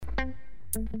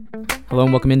Hello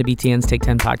and welcome into BTN's Take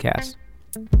 10 podcast.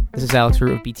 This is Alex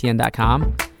Roux of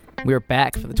BTN.com. We are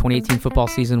back for the 2018 football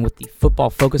season with the football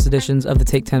focus editions of the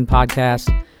Take 10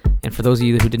 podcast. And for those of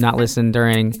you who did not listen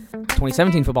during the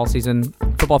 2017 football season,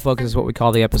 Football Focus is what we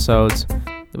call the episodes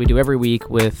that we do every week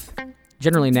with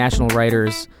generally national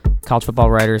writers, college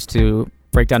football writers, to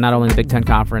break down not only the Big Ten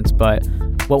Conference, but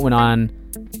what went on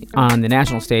the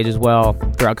national stage as well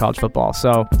throughout college football.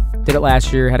 So did it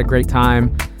last year, had a great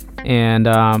time, and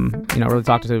really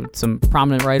talked to some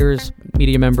prominent writers,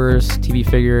 media members, TV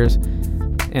figures,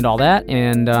 and all that,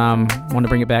 and wanted to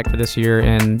bring it back for this year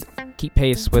and keep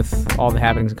pace with all the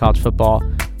happenings in college football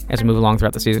as we move along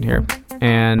throughout the season here.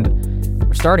 And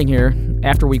we're starting here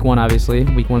after week one, obviously.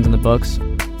 Week one's in the books,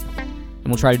 and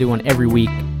we'll try to do one every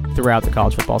week throughout the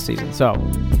college football season. So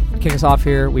to kick us off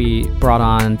here, we brought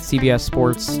on CBS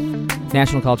Sports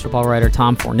national college football writer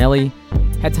Tom Fornelli.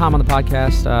 Had Tom on the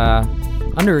podcast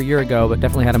under a year ago, but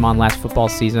definitely had him on last football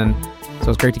season. So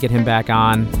it's great to get him back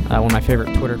on. One of my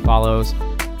favorite Twitter follows,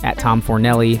 at Tom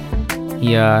Fornelli.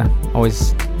 He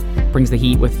always brings the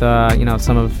heat with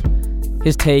some of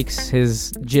his takes,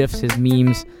 his GIFs, his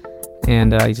memes,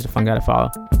 and he's just a fun guy to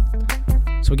follow.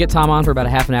 So we get Tom on for about a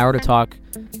half an hour to talk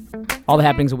all the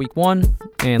happenings of week one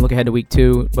and look ahead to week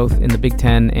two, both in the Big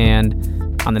Ten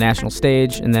and on the national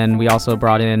stage. And then we also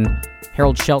brought in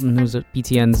Harold Shelton, who's a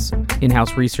BTN's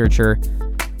in-house researcher,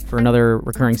 for another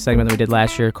recurring segment that we did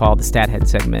last year called the Stat Head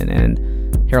segment.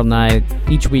 And Harold and I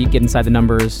each week get inside the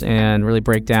numbers and really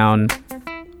break down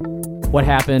what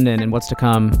happened and what's to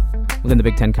come within the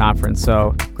Big Ten Conference.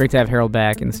 So great to have Harold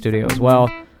back in the studio as well.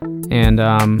 And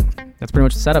that's pretty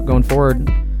much the setup going forward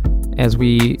as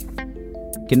we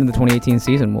get into the 2018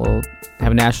 season. We'll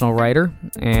have a national writer,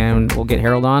 and we'll get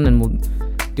Harold on, and we'll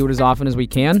do it as often as we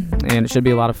can. And it should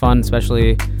be a lot of fun,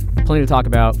 especially plenty to talk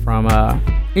about from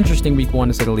interesting week one,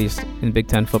 to say the least, in Big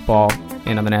Ten football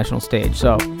and on the national stage.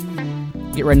 So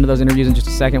get right into those interviews in just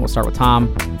a second. We'll start with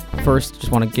Tom. First,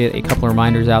 just want to get a couple of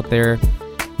reminders out there.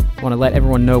 I want to let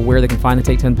everyone know where they can find the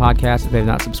Take 10 podcast if they've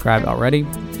not subscribed already. You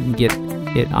can get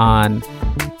it on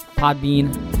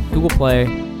Podbean, Google Play,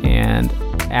 and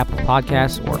Apple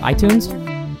Podcasts or iTunes.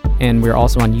 And we're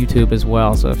also on YouTube as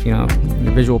well. So if you're a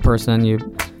visual person, you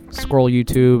scroll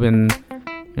YouTube and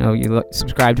you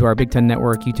subscribe to our Big Ten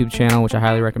Network YouTube channel, which I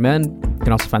highly recommend. You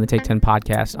can also find the Take 10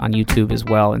 podcast on YouTube as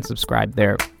well and subscribe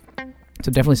there.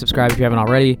 So definitely subscribe if you haven't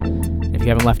already. If you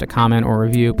haven't left a comment or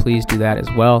review, please do that as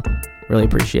well. Really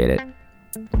appreciate it.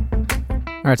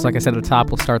 All right, so like I said at the top,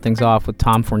 we'll start things off with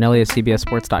Tom Fornelli of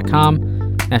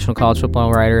CBSSports.com, national college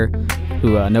football writer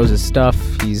who knows his stuff.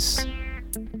 He's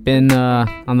been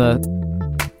on the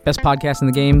best podcast in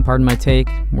the game, pardon my take,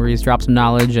 where he's dropped some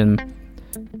knowledge, and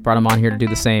brought him on here to do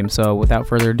the same. So without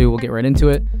further ado, we'll get right into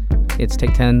it. It's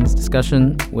Take 10's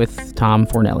discussion with Tom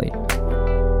Fornelli.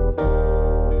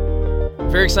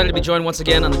 Very excited to be joined once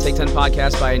again on the Take 10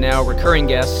 podcast by a now recurring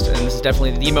guest, and this is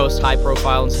definitely the most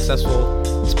high-profile and successful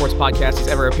sports podcast he's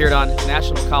ever appeared on,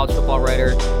 national college football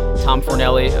writer Tom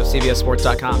Fornelli of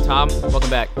CBSSports.com. Tom, welcome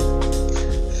back.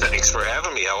 Thanks for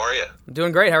having me. How are you? I'm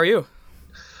doing great. How are you?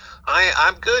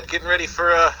 I'm good. Getting ready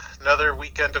for another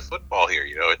weekend of football here.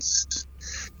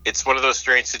 It's one of those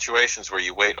strange situations where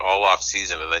you wait all off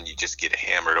season and then you just get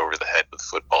hammered over the head with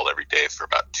football every day for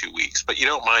about 2 weeks, but you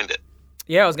don't mind it.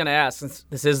 Yeah, I was going to ask, since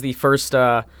this is the first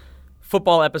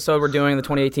football episode we're doing in the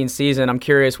 2018 season, I'm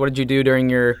curious, what did you do during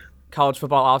your college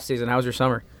football offseason? How was your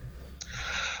summer?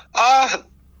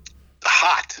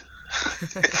 Hot.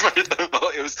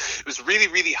 It was really,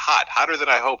 really hot, hotter than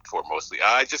I hoped for mostly.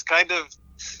 I just kind of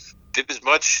did as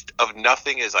much of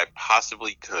nothing as I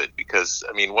possibly could because,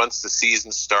 once the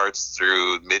season starts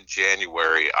through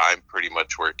mid-January, I'm pretty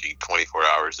much working 24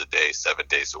 hours a day, 7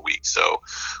 days a week. So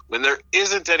when there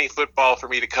isn't any football for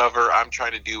me to cover, I'm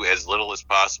trying to do as little as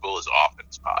possible, as often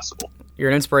as possible. You're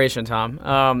an inspiration,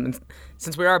 Tom.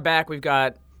 Since we are back, we've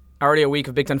got already a week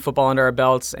of Big Ten football under our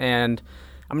belts, and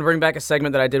I'm going to bring back a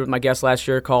segment that I did with my guest last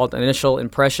year called Initial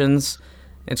Impressions.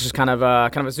 It's just kind of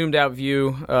a zoomed-out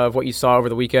view of what you saw over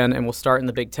the weekend, and we'll start in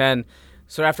the Big Ten.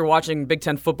 So after watching Big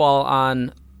Ten football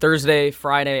on Thursday,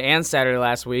 Friday, and Saturday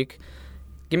last week,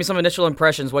 give me some initial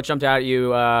impressions. What jumped out at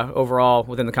you overall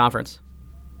within the conference?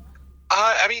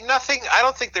 Nothing. I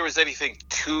don't think there was anything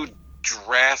too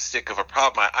drastic of a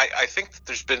problem. I think that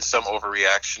there's been some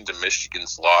overreaction to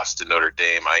Michigan's loss to Notre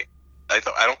Dame. I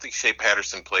don't think Shea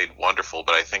Patterson played wonderful,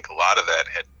 but I think a lot of that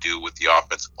had to do with the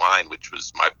offensive line, which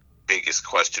was my biggest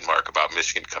question mark about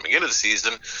Michigan coming into the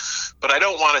season. But I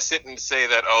don't want to sit and say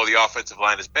that, the offensive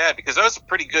line is bad, because that was a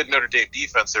pretty good Notre Dame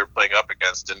defense they were playing up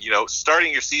against. And,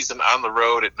 starting your season on the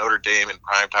road at Notre Dame in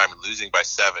primetime and losing by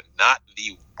 7, not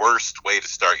the worst way to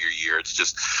start your year. It's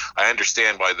just, I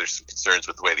understand why there's some concerns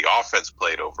with the way the offense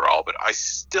played overall, but I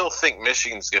still think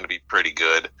Michigan's going to be pretty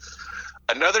good.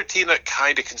 Another team that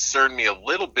kind of concerned me a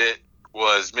little bit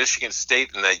was Michigan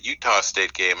State in that Utah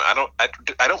State game. I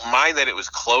don't mind that it was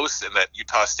close and that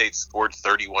Utah State scored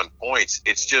 31 points.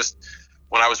 It's just,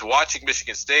 when I was watching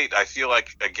Michigan State, I feel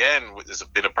like, again, this has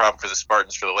been a problem for the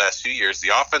Spartans for the last few years.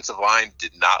 The offensive line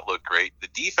did not look great. The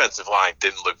defensive line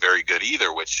didn't look very good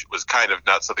either, which was kind of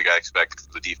not something I expected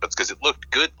from the defense, because it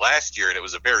looked good last year and it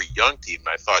was a very young team. And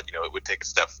I thought, it would take a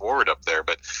step forward up there,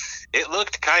 but it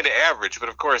looked kind of average. But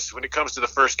of course, when it comes to the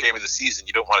first game of the season,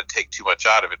 you don't want to take too much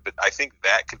out of it. But I think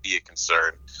that could be a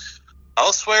concern.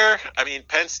 Elsewhere,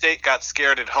 Penn State got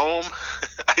scared at home.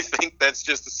 I think that's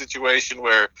just a situation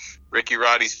where Ricky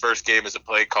Roddy's first game as a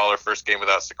play caller, first game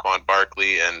without Saquon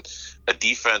Barkley, and a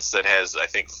defense that has, I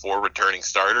think, 4 returning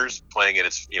starters playing in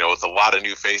its, with a lot of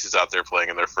new faces out there playing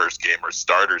in their first game, or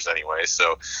starters anyway.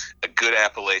 So a good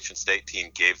Appalachian State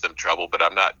team gave them trouble, but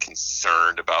I'm not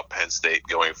concerned about Penn State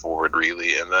going forward,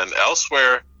 really. And then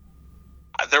elsewhere,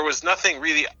 there was nothing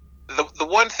really. The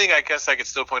one thing I guess I could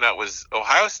still point out was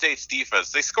Ohio State's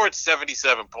defense. They scored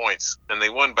 77 points, and they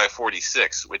won by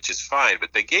 46, which is fine.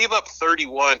 But they gave up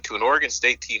 31 to an Oregon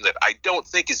State team that I don't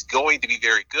think is going to be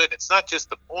very good. It's not just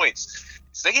the points.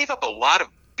 They gave up a lot of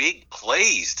big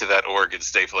plays to that Oregon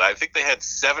State play. I think they had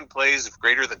 7 plays of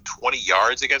greater than 20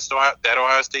 yards against that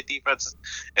Ohio State defense.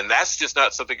 And that's just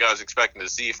not something I was expecting to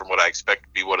see from what I expect to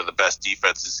be one of the best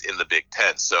defenses in the Big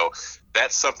Ten. So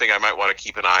that's something I might want to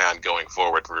keep an eye on going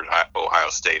forward for Ohio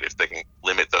State, if they can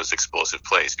limit those explosive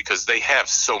plays, because they have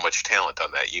so much talent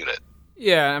on that unit.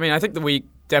 Yeah, I think that we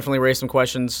definitely raised some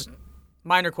questions,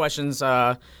 minor questions,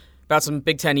 about some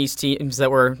Big Ten East teams that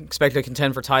were expected to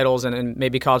contend for titles and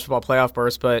maybe college football playoff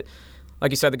berths. But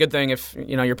like you said, the good thing, if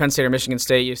you're Penn State or Michigan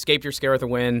State, you escape your scare with a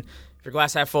win. If you're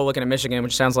glass half full looking at Michigan,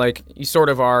 which sounds like you sort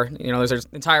of are, there's an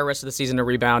entire rest of the season to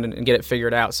rebound and get it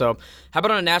figured out. So how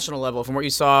about on a national level, from what you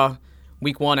saw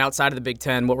Week 1 outside of the Big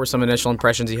Ten, what were some initial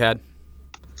impressions you had?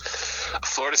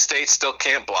 Florida State still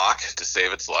can't block to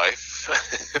save its life.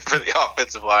 For the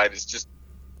offensive line,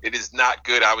 it is not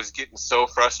good. I was getting so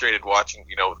frustrated watching,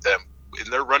 them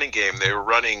in their running game. They were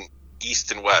running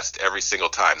east and west every single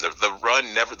time.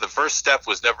 The first step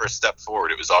was never a step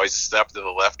forward. It was always a step to the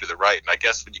left or the right. And I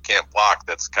guess when you can't block,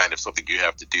 that's kind of something you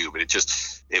have to do. But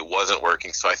it wasn't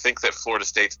working. So I think that Florida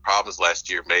State's problems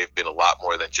last year may have been a lot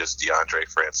more than just DeAndre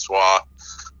Francois.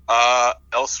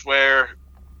 Elsewhere,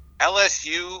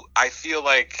 LSU, I feel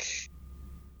like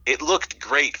it looked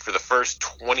great for the first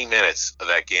 20 minutes of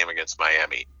that game against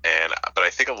Miami. But I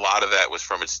think a lot of that was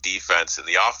from its defense, and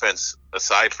the offense,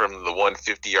 aside from the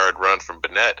 150-yard run from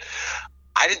Bennett,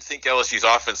 I didn't think LSU's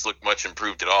offense looked much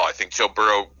improved at all. I think Joe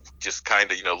Burrow just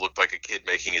kind of, looked like a kid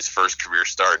making his first career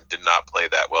start and did not play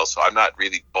that well. So I'm not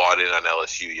really bought in on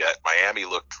LSU yet. Miami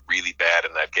looked really bad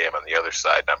in that game on the other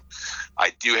side.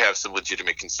 I do have some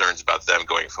legitimate concerns about them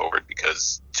going forward,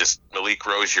 because just Malik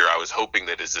Rozier, I was hoping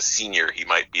that as a senior he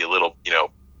might be a little,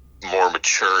 more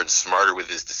mature and smarter with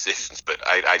his decisions. But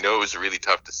I know it was a really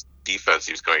tough defense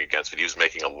he was going against, but he was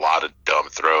making a lot of dumb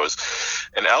throws.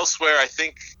 And elsewhere, I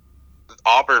think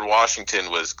Auburn-Washington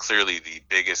was clearly the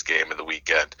biggest game of the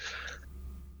weekend.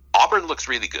 Auburn looks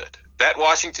really good. That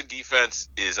Washington defense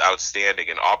is outstanding,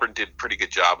 and Auburn did a pretty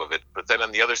good job of it. But then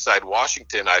on the other side,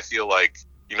 Washington, I feel like,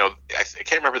 I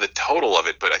can't remember the total of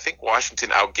it, but I think Washington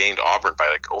outgained Auburn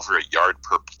by over a yard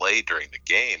per play during the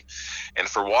game. And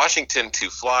for Washington to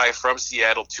fly from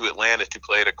Seattle to Atlanta to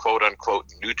play at a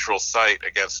quote-unquote neutral site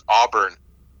against Auburn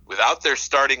without their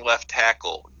starting left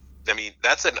tackle,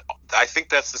 I think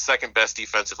that's the second best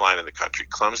defensive line in the country.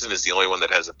 Clemson is the only one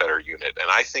that has a better unit. And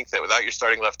I think that without your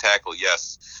starting left tackle,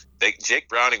 yes, Jake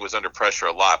Browning was under pressure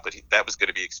a lot, but that was going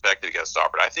to be expected against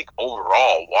Auburn. I think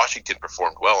overall, Washington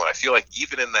performed well. And I feel like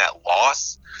even in that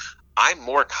loss, I'm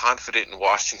more confident in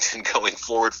Washington going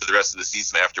forward for the rest of the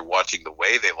season after watching the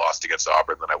way they lost against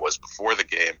Auburn than I was before the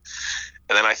game.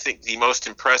 And then I think the most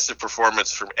impressive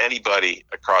performance from anybody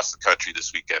across the country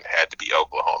this weekend had to be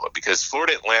Oklahoma, because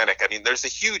Florida Atlantic, there's a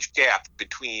huge gap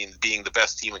between being the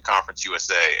best team in Conference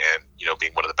USA and,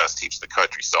 being one of the best teams in the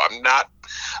country. So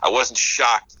I wasn't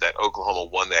shocked that Oklahoma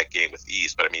won that game with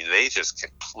ease, but they just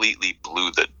completely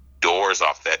blew the doors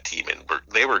off that team, and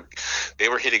they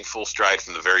were hitting full stride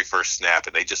from the very first snap,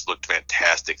 and they just looked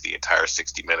fantastic the entire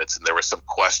 60 minutes. And there were some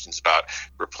questions about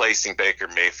replacing Baker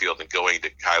Mayfield and going to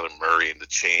Kyler Murray and the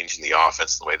change in the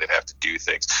offense, the way they'd have to do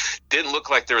things. Didn't look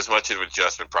like there was much of an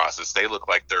adjustment process. They look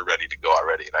like they're ready to go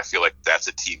already, and I feel like that's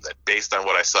a team that, based on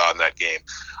what I saw in that game,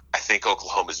 I think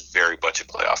Oklahoma is very much a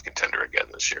playoff contender again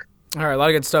this year. All right, a lot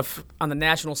of good stuff on the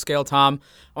national scale, Tom.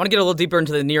 I want to get a little deeper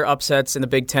into the near upsets in the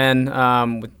Big Ten.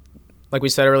 Like we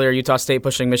said earlier, Utah State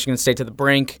pushing Michigan State to the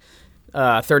brink,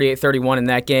 38-31 in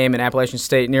that game, and Appalachian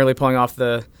State nearly pulling off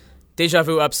the deja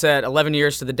vu upset 11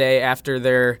 years to the day after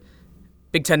their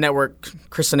Big Ten Network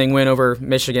christening win over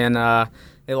Michigan.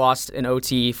 They lost in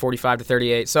OT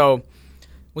 45-38. So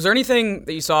was there anything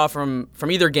that you saw from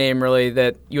either game, really,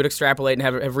 that you would extrapolate and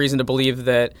have reason to believe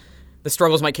that the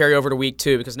struggles might carry over to week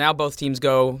 2? Because now both teams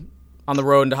go on the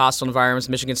road into hostile environments.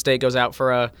 Michigan State goes out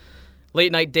for a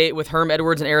late-night date with Herm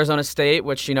Edwards and Arizona State,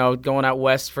 which, going out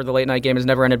west for the late-night game has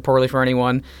never ended poorly for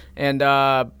anyone. And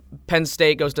Penn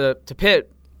State goes to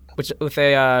Pitt, which with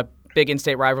a big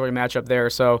in-state rivalry matchup there.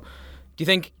 So do you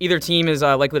think either team is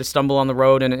likely to stumble on the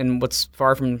road in what's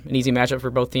far from an easy matchup for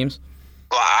both teams?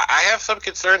 Well, I have some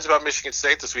concerns about Michigan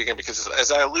State this weekend because,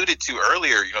 as I alluded to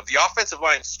earlier, the offensive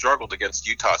line struggled against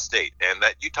Utah State, and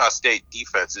that Utah State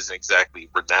defense isn't exactly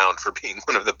renowned for being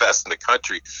one of the best in the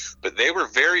country, but they were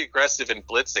very aggressive in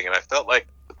blitzing, and I felt like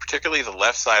particularly the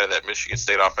left side of that Michigan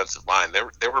State offensive line, there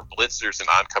were blitzers and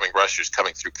oncoming rushers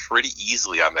coming through pretty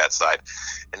easily on that side.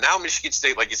 And now Michigan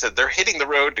State, like you said, they're hitting the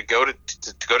road to go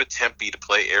to Tempe to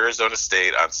play Arizona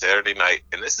State on Saturday night.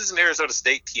 And this is an Arizona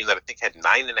State team that I think had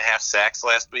 9.5 sacks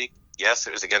last week. Yes,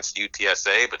 it was against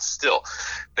UTSA, but still,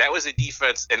 that was a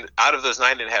defense. And out of those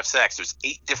 9.5 sacks, there's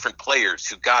 8 different players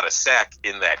who got a sack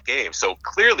in that game. So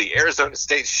clearly, Arizona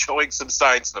State's showing some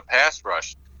signs in the pass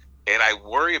rush. And I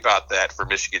worry about that for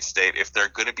Michigan State if they're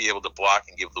going to be able to block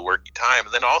and give the working time.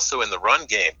 And then also in the run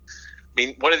game, I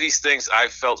mean, one of these things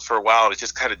I've felt for a while, and it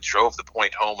just kind of drove the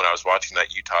point home when I was watching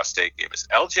that Utah State game, is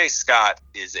L.J. Scott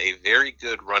is a very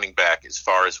good running back as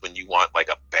far as when you want like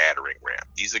a battering ram.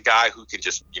 He's a guy who can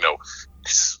just,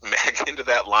 smack into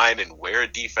that line and wear a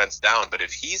defense down. But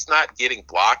if he's not getting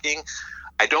blocking,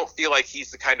 I don't feel like he's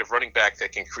the kind of running back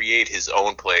that can create his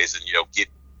own plays and,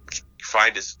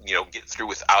 get through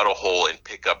without a hole and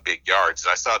pick up big yards.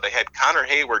 And I saw they had Connor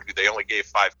Hayward, who they only gave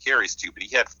 5 carries to, but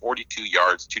he had 42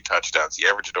 yards, 2 touchdowns. He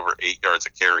averaged over 8 yards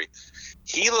a carry.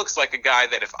 He looks like a guy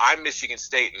that if I'm Michigan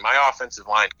State and my offensive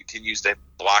line continues to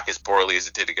block as poorly as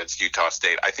it did against Utah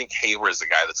State, I think Hayward is the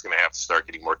guy that's going to have to start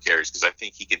getting more carries because I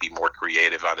think he could be more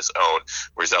creative on his own,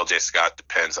 whereas L.J. Scott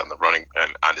depends on the running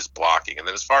and on his blocking. And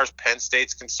then as far as Penn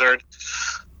State's concerned,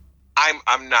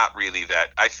 I'm not really that.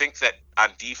 I think that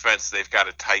on defense they've got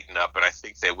to tighten up, and I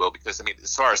think they will because,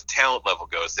 as far as talent level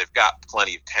goes, they've got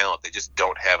plenty of talent. They just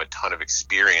don't have a ton of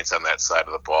experience on that side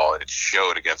of the ball, and it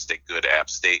showed against a good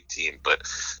App State team. But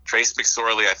Trace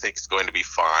McSorley, I think, is going to be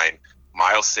fine.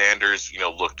 Miles Sanders,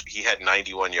 he had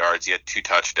 91 yards. He had 2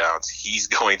 touchdowns. He's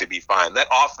going to be fine. That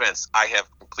offense, I have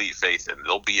complete faith in.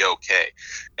 They'll be okay.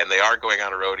 And they are going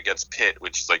on a road against Pitt,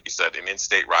 which is, like you said, an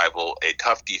in-state rival, a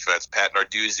tough defense. Pat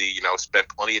Narduzzi, spent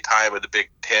plenty of time in the Big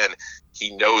Ten.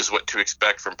 He knows what to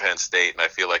expect from Penn State, and I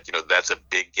feel like, that's a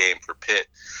big game for Pitt.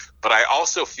 But I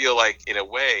also feel like, in a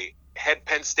way, had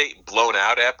Penn State blown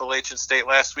out Appalachian State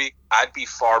last week, I'd be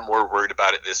far more worried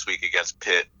about it this week against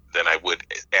Pitt than I would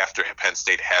after Penn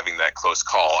State having that close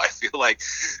call. I feel like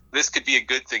this could be a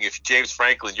good thing if James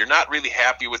Franklin, you're not really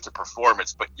happy with the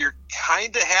performance, but you're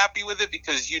kind of happy with it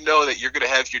because you know that you're going to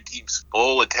have your team's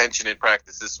full attention in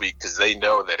practice this week because they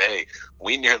know that, hey,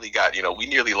 we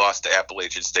nearly lost to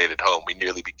Appalachian State at home. We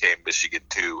nearly became Michigan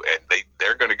too, and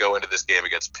they're going to go into this game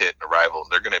against Pitt, a rival,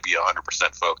 and they're going to be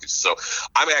 100% focused. So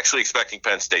I'm actually expecting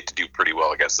Penn State to do pretty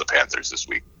well against the Panthers this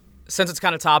week. Since it's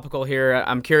kind of topical here,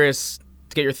 I'm curious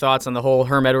to get your thoughts on the whole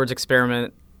Herm Edwards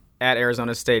experiment at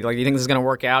Arizona State. Like, do you think this is going to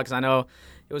work out? Because I know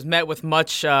it was met with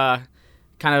much kind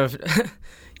of,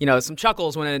 some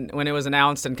chuckles when it was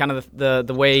announced and kind of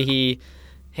the way he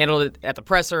handled it at the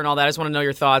presser and all that. I just want to know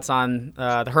your thoughts on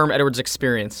the Herm Edwards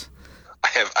experience. I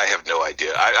have no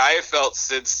idea. I have felt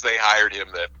since they hired him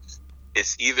that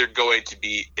it's either going to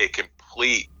be a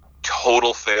complete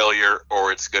total failure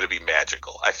or it's going to be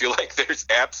magical. I feel like there's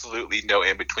absolutely no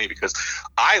in between because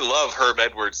I love Herm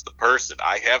Edwards the person.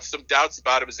 I have some doubts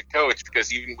about him as a coach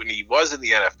because even when he was in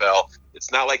the NFL,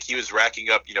 it's not like he was racking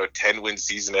up 10-win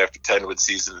season after 10-win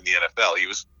season in the NFL.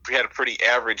 He had a pretty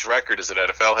average record as an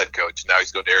NFL head coach. Now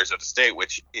he's going to Arizona State,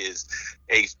 which is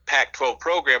a Pac-12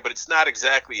 program, but it's not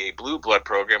exactly a blue blood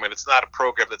program, and it's not a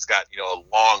program that's got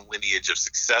a long lineage of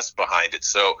success behind it.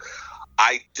 So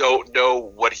I don't know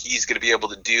what he's going to be able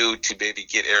to do to maybe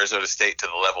get Arizona State to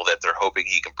the level that they're hoping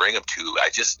he can bring them to. I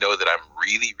just know that I'm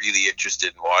really, really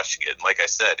interested in watching it. And like I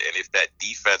said, and if that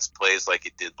defense plays like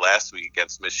it did last week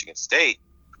against Michigan State,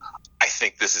 I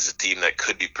think this is a team that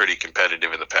could be pretty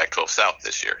competitive in the Pac-12 South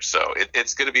this year. So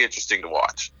it's going to be interesting to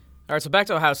watch. All right, so back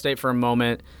to Ohio State for a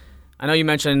moment. I know you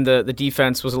mentioned the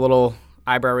defense was a little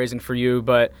eyebrow-raising for you,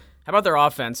 but how about their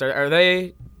offense? Are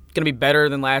they going to be better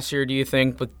than last year, do you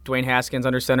think, with Dwayne Haskins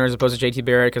under center as opposed to JT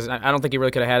Barrett? Because I don't think he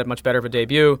really could have had much better of a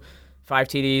debut. 5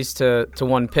 TDs to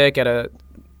 1 pick at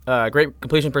a great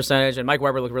completion percentage, and Mike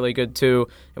Weber looked really good too,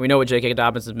 and we know what J.K.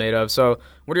 Dobbins is made of. So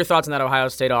what are your thoughts on that Ohio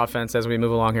State offense as we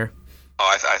move along here?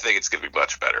 Oh, I think it's going to be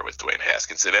much better with Dwayne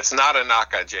Haskins. And it's not a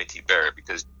knock on JT Barrett,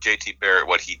 because JT Barrett,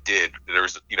 what he did,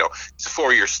 he's a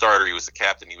 4-year starter. He was the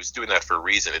captain. He was doing that for a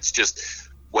reason. It's just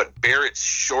what Barrett's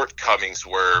shortcomings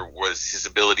was his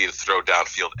ability to throw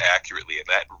downfield accurately, and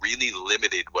that really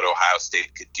limited what Ohio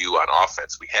State could do on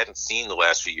offense. We hadn't seen the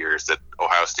last few years that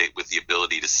Ohio State with the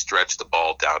ability to stretch the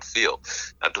ball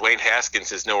downfield. Now, Dwayne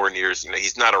Haskins is nowhere near as,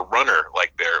 he's not a runner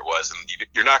like Barrett was, and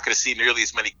you're not going to see nearly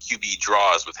as many QB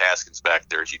draws with Haskins back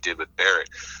there as you did with Barrett.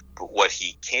 But what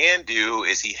he can do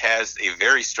is he has a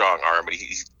very strong arm, and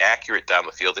he's accurate down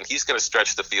the field, and he's going to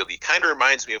stretch the field. He kind of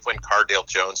reminds me of when Cardale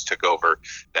Jones took over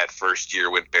that first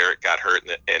year when Barrett got hurt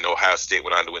and Ohio State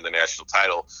went on to win the national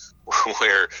title,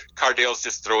 where Cardale's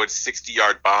just throwing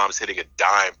 60-yard bombs, hitting a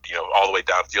dime, all the way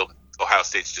downfield. Ohio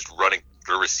State's just running.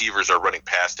 The receivers are running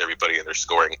past everybody, and they're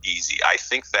scoring easy. I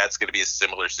think that's going to be a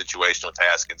similar situation with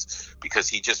Haskins, because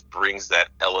he just brings that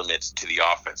element to the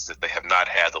offense that they have not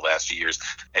had the last few years.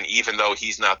 And even though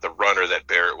he's not the runner that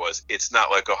Barrett was, it's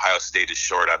not like Ohio State is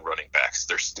short on running backs.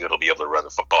 They're still going to be able to run the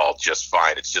football just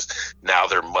fine. It's just now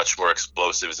they're much more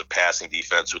explosive as a passing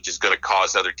defense, which is going to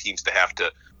cause other teams to have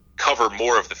to cover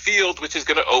more of the field, which is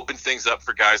going to open things up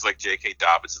for guys like J.K.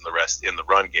 Dobbins and the rest in the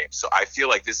run game. So I feel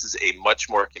like this is a much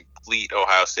more complete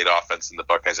Ohio State offense than the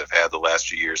Buckeyes have had the last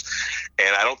few years.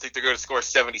 And I don't think they're going to score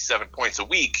 77 points a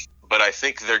week, but I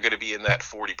think they're going to be in that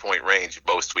 40-point range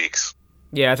most weeks.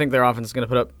 Yeah, I think their offense is going to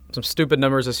put up some stupid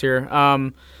numbers this year.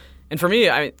 And for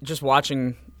me, just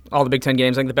watching all the Big Ten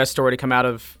games, I think the best story to come out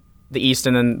of the East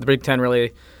and then the Big Ten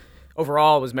really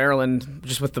overall was Maryland,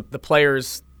 just with the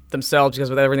players themselves, because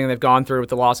with everything they've gone through with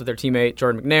the loss of their teammate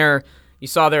Jordan McNair, you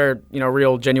saw their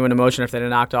real genuine emotion if they had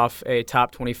knocked off a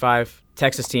top 25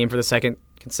 Texas team for the second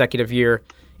consecutive year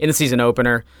in the season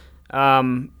opener.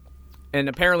 And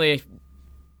apparently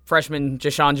freshman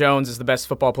Jashon Jones is the best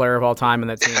football player of all time in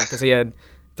that team, because he had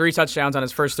 3 touchdowns on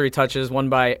his first 3 touches, 1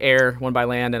 by air, 1 by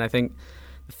land, and I think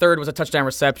the third was a touchdown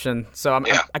reception. So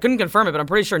I couldn't confirm it, but I'm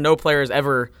pretty sure no player has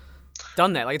ever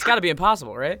done that. Like, it's got to be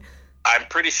impossible, right? I'm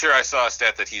pretty sure I saw a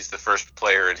stat that he's the first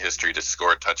player in history to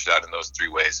score a touchdown in those 3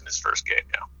 ways in his first game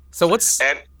now. So what's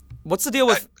the deal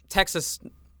with Texas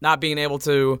not being able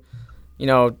to,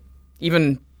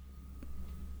 even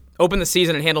open the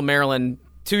season and handle Maryland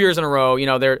 2 years in a row?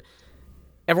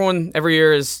 Everyone every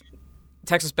year is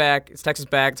Texas back. It's Texas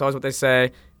back. It's always what they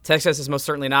say. Texas is most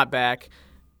certainly not back.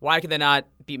 Why could they not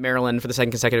beat Maryland for the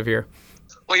second consecutive year?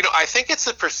 Well, I think it's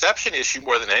a perception issue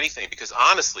more than anything, because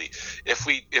honestly, if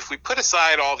we put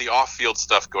aside all the off-field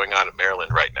stuff going on in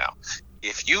Maryland right now,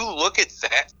 if you look at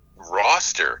that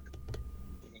roster,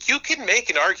 you can make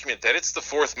an argument that it's the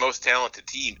 4th most talented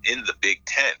team in the Big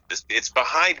Ten. It's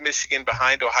behind Michigan,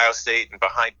 behind Ohio State, and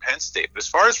behind Penn State. But as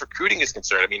far as recruiting is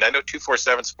concerned, I know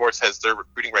 247 Sports has their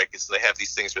recruiting rankings. So they have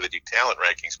these things where they do talent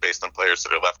rankings based on players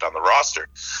that are left on the roster.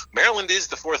 Maryland is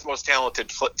the 4th most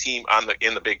talented team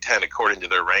in the Big Ten according to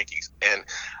their rankings. And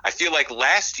I feel like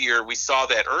last year we saw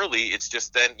that early. It's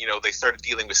just then, they started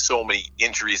dealing with so many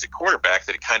injuries at quarterback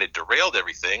that it kind of derailed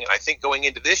everything. And I think going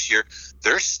into this year,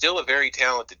 they're still a very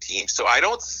talented team. So I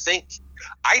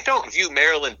don't view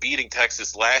Maryland beating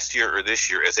Texas last year or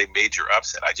this year as a major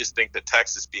upset. I just think that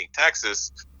Texas being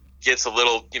Texas gets a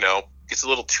little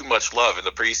too much love in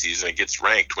the preseason. It gets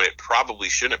ranked when it probably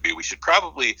shouldn't be. We should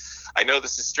probably, I know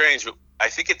this is strange, but I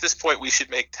think at this point we should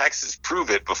make Texas prove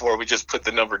it before we just put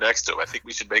the number next to them. I think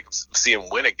we should see them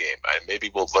win a game. Maybe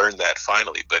we'll learn that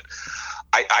finally. But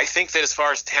I think that as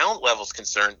far as talent level is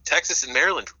concerned, Texas and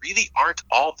Maryland really aren't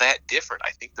all that different.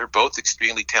 I think they're both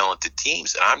extremely talented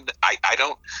teams, and I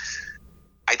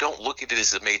don't look at it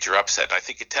as a major upset. I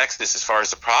think at Texas, as far as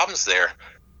the problems there,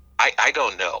 I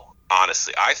don't know.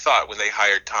 Honestly, I thought when they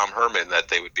hired Tom Herman that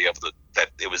they would be able to, that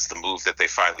it was the move that they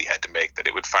finally had to make, that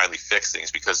it would finally fix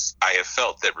things, because I have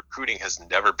felt that recruiting has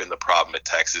never been the problem at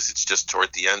Texas. It's just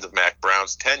toward the end of Mac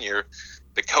Brown's tenure,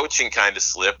 the coaching kind of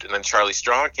slipped, and then Charlie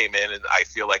Strong came in, and I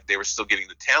feel like they were still getting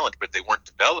the talent, but they weren't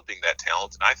developing that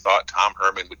talent, and I thought Tom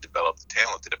Herman would develop the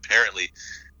talent, and apparently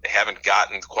they haven't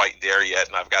gotten quite there yet,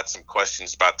 and I've got some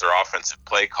questions about their offensive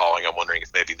play calling. I'm wondering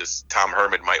if maybe this Tom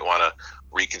Herman might want to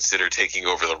reconsider taking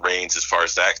over the reins as far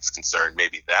as that's concerned.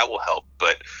 Maybe that will help,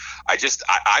 but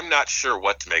I'm not sure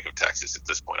what to make of Texas at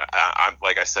this point. I'm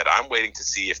like I said, I'm waiting to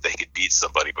see if they could beat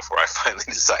somebody before I finally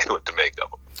decide what to make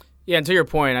of them. Yeah, and to your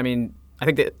point, I mean, I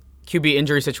think the QB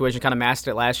injury situation kind of masked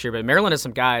it last year, but Maryland has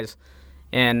some guys,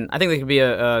 and I think they could be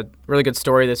a really good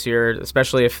story this year,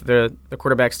 especially if the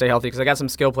quarterbacks stay healthy, because they got some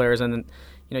skill players, and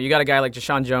you got a guy like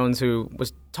Deshaun Jones who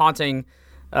was taunting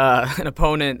an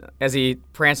opponent as he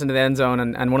pranced into the end zone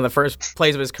and one of the first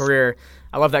plays of his career.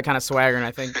 I love that kind of swagger, and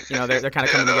I think they're kind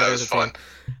of coming together as a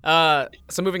team.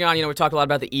 So moving on, we talked a lot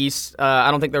about the East. I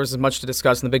don't think there was as much to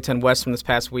discuss in the Big Ten West from this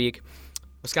past week.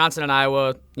 Wisconsin and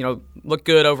Iowa, look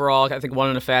good overall. I think won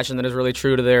in a fashion that is really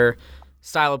true to their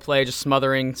style of play, just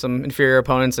smothering some inferior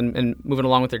opponents and moving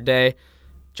along with their day.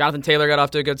 Jonathan Taylor got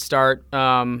off to a good start.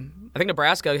 I think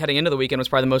Nebraska heading into the weekend was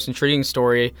probably the most intriguing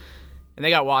story, and they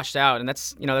got washed out. And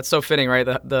that's so fitting, right?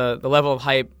 The level of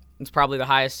hype is probably the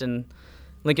highest in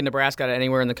Lincoln, Nebraska,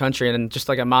 anywhere in the country, and just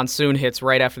like a monsoon hits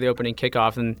right after the opening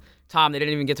kickoff. And Tom, they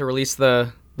didn't even get to release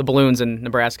the balloons in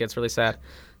Nebraska. It's really sad.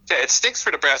 Yeah, it stinks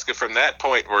for Nebraska from that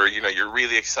point where you're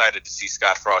really excited to see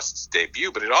Scott Frost's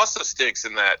debut, but it also stinks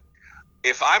in that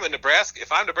if I'm Nebraska,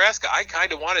 I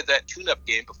kind of wanted that tune-up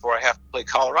game before I have to play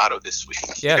Colorado this week.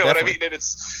 Yeah, you know definitely. What I mean? And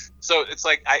it's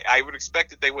like I would expect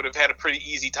that they would have had a pretty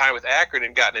easy time with Akron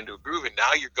and gotten into a groove, and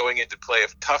now you're going in to play a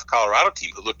tough Colorado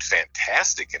team who looked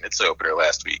fantastic in its opener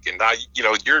last week, and now you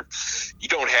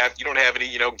don't have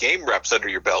any game reps under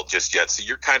your belt just yet, so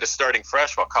you're kind of starting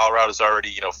fresh while Colorado's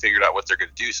already figured out what they're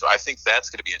going to do. So I think that's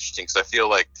going to be interesting because I feel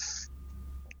like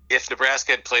if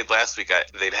Nebraska had played last week,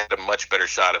 they'd had a much better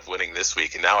shot of winning this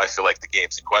week. And now I feel like the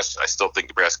game's in question. I still think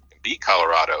Nebraska can beat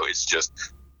Colorado. It's just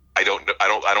I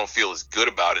don't feel as good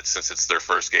about it since it's their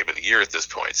first game of the year at this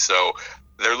point. So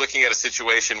they're looking at a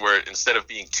situation where instead of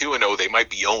being 2-0, they might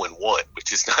be 0-1,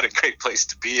 which is not a great place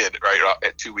to be in right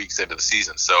at 2 weeks into the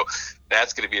season. So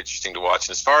that's going to be interesting to watch.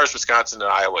 And as far as Wisconsin and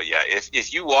Iowa, yeah,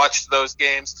 if you watched those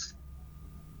games,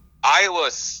 Iowa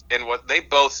and what they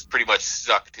both pretty much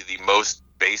stuck to the most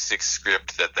basic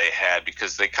script that they had,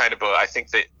 because they kind of, I think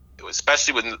that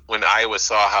especially when Iowa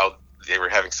saw how they were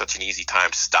having such an easy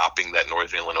time stopping that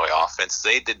Northern Illinois offense,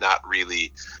 they did not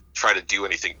really try to do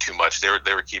anything too much. They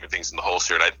were keeping things in the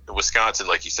holster. And Wisconsin,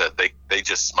 like you said, they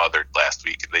just smothered last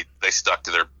week. They stuck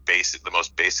to the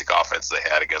most basic offense they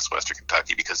had against Western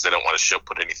Kentucky because they don't want to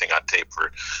put anything on tape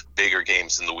for bigger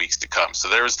games in the weeks to come. So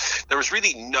there was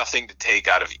really nothing to take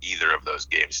out of either of those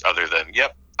games other than,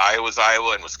 yep, Iowa's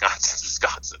Iowa and Wisconsin's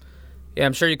Wisconsin. Yeah,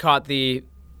 I'm sure you caught the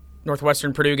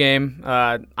Northwestern Purdue game.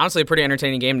 Honestly, a pretty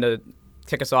entertaining game to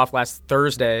kick us off last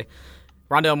Thursday.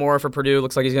 Rondale Moore for Purdue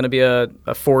looks like he's going to be a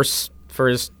force for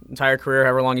his entire career,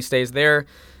 however long he stays there.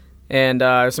 And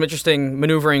some interesting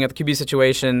maneuvering at the QB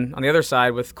situation on the other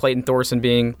side with Clayton Thorson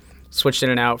being switched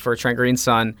in and out for Trent Green's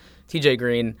son, TJ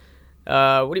Green.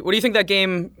 What do you think that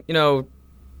game,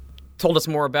 told us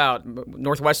more about?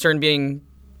 Northwestern being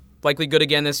likely good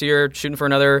again this year, shooting for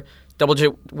another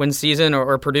double-digit win season,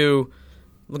 or Purdue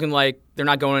looking like they're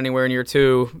not going anywhere in year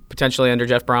two, potentially under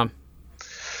Jeff Brom?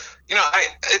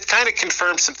 It kind of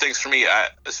confirms some things for me.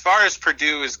 As far as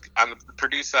Purdue is on the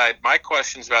Purdue side, my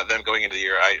questions about them going into the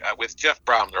year, with Jeff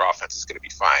Brom, their offense is going to be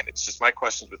fine. It's just my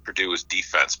questions with Purdue is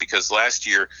defense, because last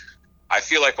year I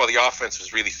feel like while the offense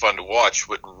was really fun to watch,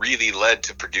 what really led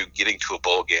to Purdue getting to a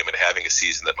bowl game and having a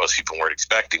season that most people weren't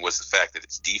expecting was the fact that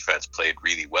its defense played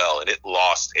really well, and it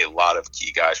lost a lot of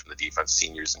key guys from the defense,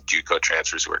 seniors and JUCO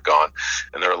transfers who are gone,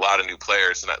 and there are a lot of new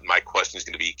players. And my question is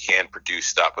going to be, can Purdue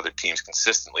stop other teams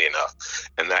consistently enough?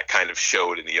 And that kind of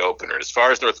showed in the opener. As far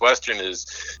as Northwestern is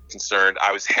concerned,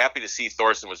 I was happy to see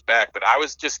Thorson was back, but I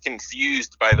was just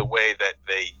confused by the way that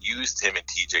they used him in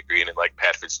TJ Green. And like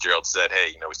Pat Fitzgerald said,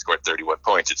 hey, we scored 31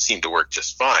 points. It seemed to work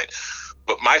just fine.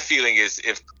 But my feeling is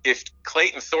if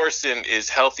Clayton Thorson is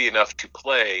healthy enough to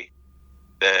play,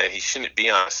 then he shouldn't be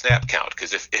on a snap count,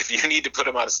 because if you need to put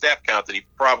him on a snap count, then he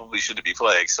probably shouldn't be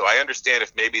playing. So I understand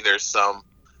if maybe there's some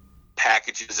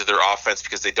packages of their offense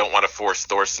because they don't want to force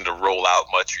Thorson to roll out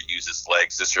much or use his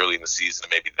legs this early in the season,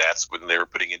 and maybe that's when they were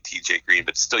putting in TJ Green.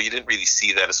 But still, you didn't really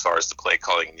see that as far as the play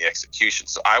calling and the execution.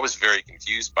 So I was very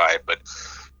confused by it, but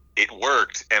it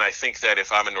worked. And I think that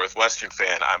if I'm a Northwestern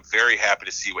fan, I'm very happy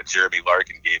to see what Jeremy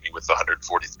Larkin gave me with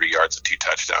 143 yards and 2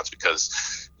 touchdowns,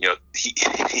 because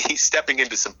he's stepping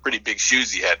into some pretty big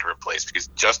shoes he had to replace, because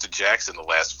Justin Jackson the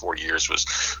last 4 years was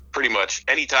pretty much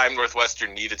anytime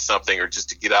Northwestern needed something or just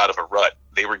to get out of a rut,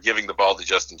 they were giving the ball to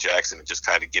Justin Jackson and just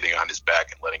kind of getting on his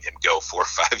back and letting him go 4 or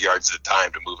 5 yards at a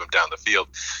time to move him down the field.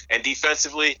 And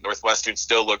defensively, Northwestern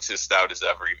still looks as stout as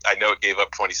ever. I know it gave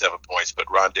up 27 points, but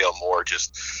Rondale Moore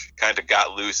just kind of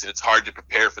got loose, and it's hard to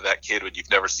prepare for that kid when you've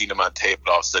never seen him on tape,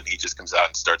 but all of a sudden he just comes out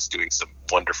and starts doing some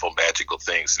wonderful, magical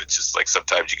things. And it's just like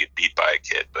sometimes you get beat by a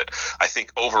kid. But I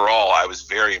think overall I was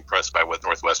very impressed by what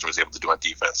Northwestern was able to do on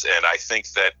defense. And I think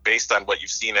that based on what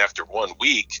you've seen after 1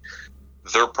 week,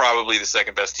 they're probably the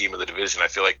second best team in the division. I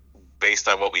feel like based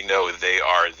on what we know, they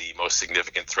are the most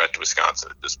significant threat to Wisconsin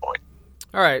at this point.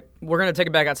 All right, we're going to take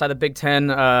it back outside the Big Ten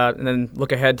and then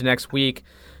look ahead to next week.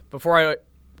 Before I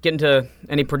get into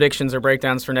any predictions or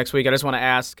breakdowns for next week, I just want to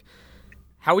ask,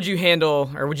 how would you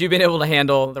handle, or would you have been able to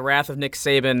handle, the wrath of Nick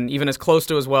Saban, even as close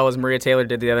to as well as Maria Taylor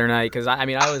did the other night? Because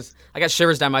I got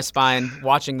shivers down my spine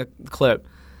watching the clip.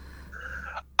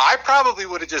 I probably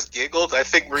would have just giggled. I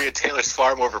think Maria Taylor's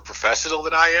far more of a professional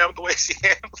than I am, the way she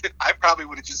handled it. I probably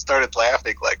would have just started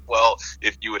laughing like, well,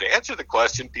 if you would answer the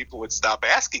question, people would stop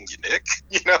asking you, Nick.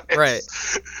 Right.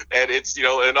 And it's,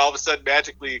 and all of a sudden,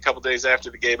 magically, a couple days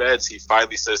after the game ends, he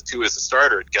finally says Tua is a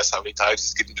starter. And guess how many times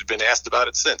he's been asked about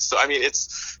it since. So, I mean,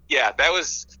 that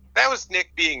was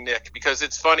Nick being Nick, because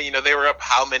it's funny, they were up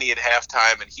how many at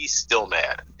halftime, and he's still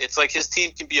mad. It's like his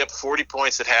team can be up 40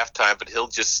 points at halftime, but he'll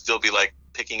just still be like,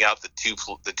 picking out the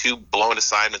two blown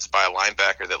assignments by a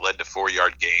linebacker that led to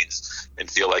 4-yard gains and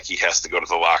feel like he has to go to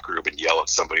the locker room and yell at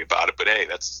somebody about it. But hey,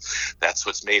 that's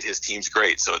what's made his teams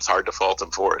great, so it's hard to fault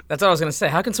him for it. That's what I was going to say.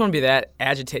 How can someone be that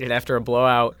agitated after a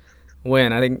blowout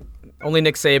win? I think only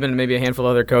Nick Saban and maybe a handful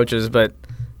of other coaches, but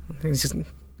I think it's just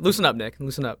loosen up, Nick.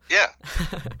 Loosen up. Yeah.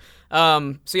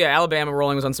 So yeah, Alabama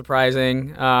rolling was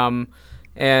unsurprising.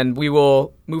 And we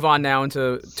will move on now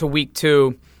into week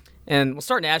 2. And we'll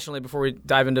start nationally before we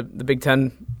dive into the Big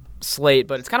Ten slate.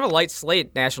 But it's kind of a light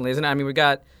slate nationally, isn't it? I mean, we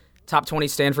got top 20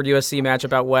 Stanford-USC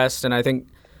matchup out west, and I think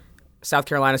South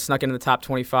Carolina snuck into the top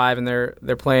 25, and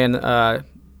they're playing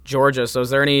Georgia. So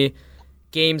is there any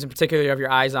games in particular you have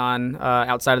your eyes on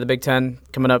outside of the Big Ten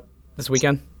coming up this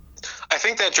weekend? I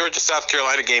think that Georgia-South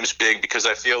Carolina game's big because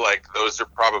I feel like those are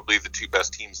probably the two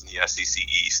best teams in the SEC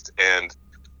East. And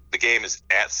the game is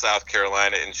at South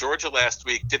Carolina, and Georgia last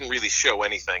week didn't really show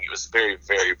anything. It was a very,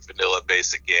 very vanilla,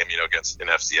 basic game, against an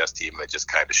FCS team that just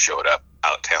kind of showed up,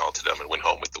 out-talented them, and went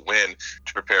home with the win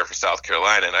to prepare for South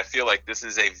Carolina. And I feel like this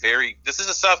is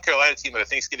a South Carolina team that I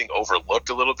think is getting overlooked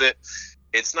a little bit.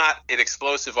 It's not an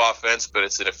explosive offense, but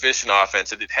it's an efficient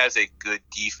offense, and it has a good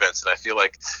defense. And I feel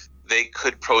like they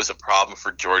could pose a problem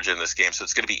for Georgia in this game. So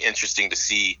it's going to be interesting to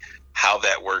see how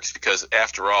that works, because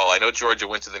after all, I know Georgia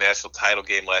went to the national title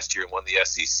game last year and won the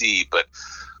SEC, but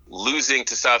losing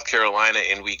to South Carolina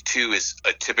in week 2 is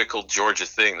a typical Georgia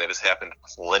thing that has happened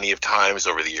plenty of times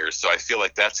over the years. So I feel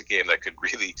like that's a game that could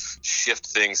really shift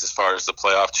things as far as the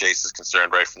playoff chase is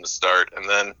concerned right from the start. And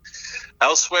then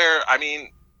elsewhere, I mean,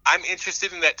 I'm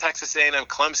interested in that Texas A&M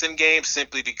Clemson game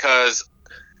simply because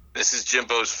this is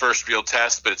Jimbo's first real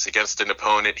test, but it's against an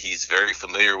opponent he's very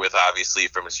familiar with, obviously,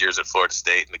 from his years at Florida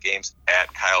State. And the game's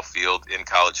at Kyle Field in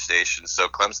College Station. So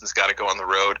Clemson's got to go on the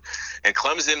road. And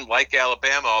Clemson, like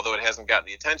Alabama, although it hasn't gotten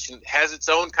the attention, has its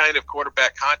own kind of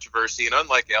quarterback controversy. And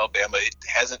unlike Alabama, it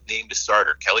hasn't named a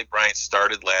starter. Kelly Bryant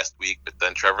started last week, but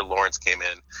then Trevor Lawrence came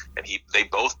in, and they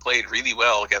both played really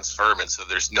well against Furman. So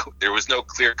there was no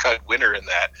clear-cut winner in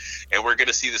that. And we're going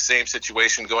to see the same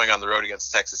situation going on the road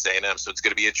against Texas A&M. So it's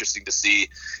going to be interesting to see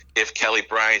if Kelly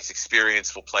Bryant's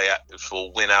experience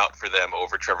will win out for them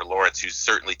over Trevor Lawrence, who's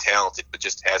certainly talented but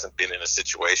just hasn't been in a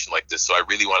situation like this. So I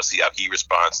really want to see how he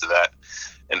responds to that.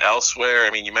 And elsewhere, I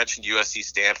mean, you mentioned USC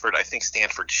Stanford. I think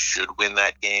Stanford should win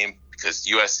that game because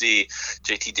USC,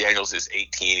 JT Daniels is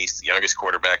 18. He's the youngest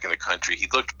quarterback in the country. He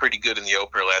looked pretty good in the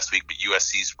opener last week, but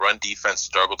USC's run defense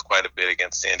struggled quite a bit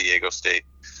against San Diego State.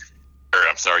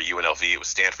 UNLV. It was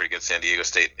Stanford against San Diego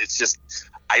State. It's just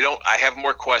I have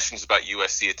more questions about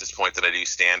USC at this point than I do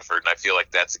Stanford, and I feel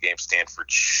like that's a game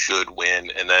Stanford should win.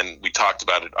 And then we talked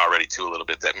about it already, too, a little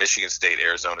bit, that Michigan State,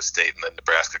 Arizona State, and then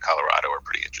Nebraska, Colorado are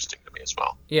pretty interesting to me as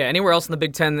well. Yeah, anywhere else in the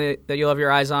Big Ten that you'll have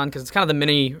your eyes on? Because it's kind of the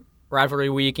mini rivalry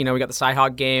week. We got the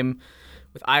Cy-Hawk game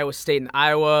with Iowa State and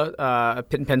Iowa,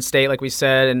 Pitt and Penn State, like we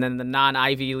said, and then the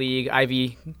non-Ivy League,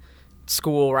 Ivy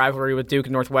school rivalry with Duke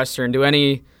and Northwestern. Do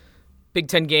any Big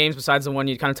Ten games, besides the one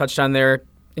you kind of touched on there,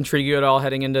 intrigue you at all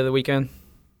heading into the weekend?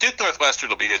 Duke Northwestern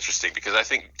will be interesting because I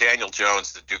think Daniel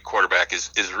Jones, the Duke quarterback, is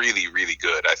really, really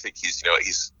good. I think he's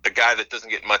a guy that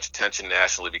doesn't get much attention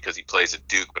nationally because he plays at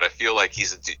Duke, but I feel like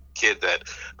he's a kid that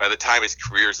by the time his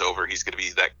career's over, he's going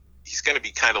to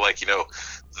be kind of like,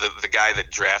 the guy that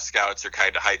draft scouts are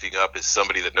kind of hyping up as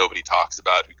somebody that nobody talks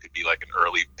about who could be like an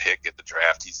early pick at the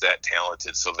draft. He's that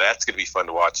talented. So that's going to be fun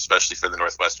to watch, especially for the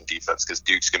Northwestern defense, because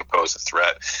Duke's going to pose a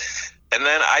threat. And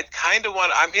then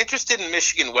I'm interested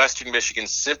in Western Michigan,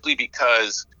 simply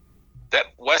because that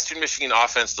Western Michigan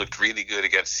offense looked really good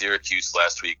against Syracuse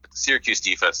last week, but the Syracuse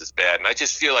defense is bad. And I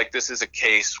just feel like this is a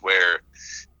case where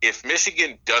if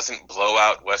Michigan doesn't blow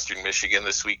out Western Michigan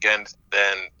this weekend,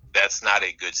 then that's not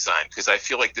a good sign, because I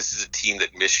feel like this is a team that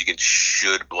Michigan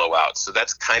should blow out. So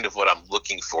that's kind of what I'm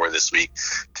looking for this week,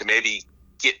 to maybe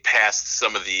get past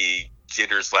some of the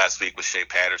jitters last week with Shea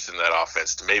Patterson in that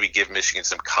offense, to maybe give Michigan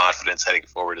some confidence heading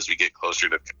forward as we get closer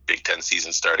to Big Ten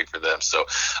season starting for them. So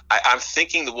I'm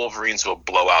thinking the Wolverines will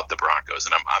blow out the Broncos,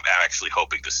 and I'm actually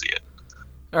hoping to see it.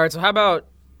 All right, so how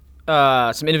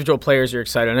about some individual players you're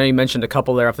excited? I know you mentioned a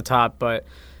couple there off the top, but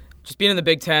just being in the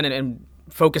Big Ten and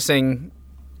focusing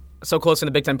so close in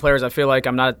the Big Ten players, I feel like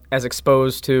I'm not as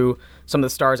exposed to some of the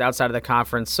stars outside of the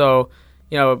conference. So,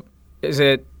 is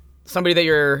it somebody that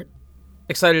you're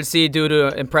excited to see due to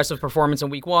impressive performance in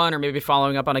Week 1, or maybe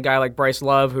following up on a guy like Bryce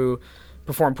Love who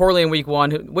performed poorly in Week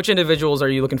 1? Which individuals are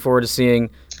you looking forward to seeing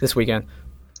this weekend?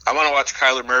 I want to watch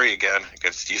Kyler Murray again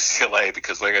against UCLA,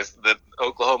 because the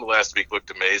Oklahoma last week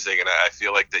looked amazing, and I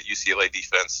feel like that UCLA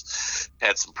defense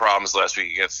had some problems last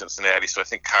week against Cincinnati, so I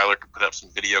think Kyler could put up some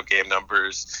video game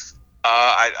numbers.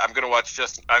 I'm going to watch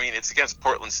Justin. I mean, it's against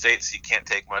Portland State, so you can't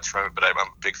take much from it, but I'm a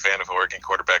big fan of Oregon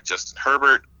quarterback Justin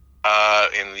Herbert. Where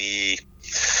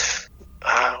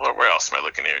else am I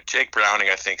looking here? Jake Browning,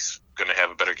 I think, is going to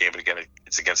have a better game, but again,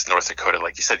 it's against North Dakota.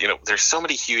 Like you said, there's so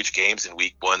many huge games in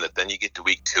Week 1 that then you get to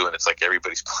Week 2 and it's like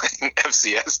everybody's playing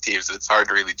FCS teams, and it's hard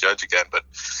to really judge again. But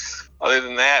other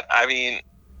than that, I mean,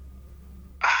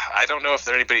 I don't know if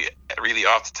there's anybody really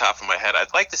off the top of my head.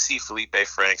 I'd like to see Felipe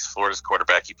Franks, Florida's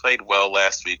quarterback. He played well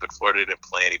last week, but Florida didn't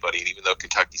play anybody. And even though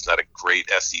Kentucky's not a great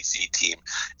SEC team,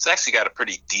 it's actually got a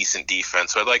pretty decent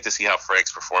defense. So I'd like to see how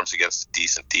Franks performs against a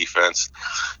decent defense.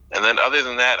 And then other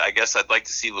than that, I guess I'd like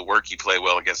to see Lewerke play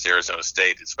well against Arizona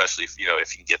State, especially if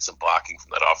he can get some blocking from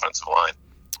that offensive line.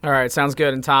 All right, sounds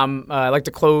good. And Tom, I'd like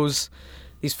to close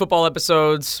these football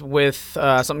episodes with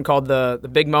something called the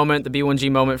big moment, the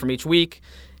B1G moment from each week.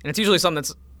 And it's usually something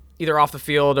that's either off the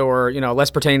field or,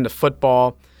 less pertaining to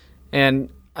football.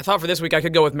 And I thought for this week I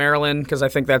could go with Maryland, because I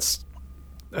think that's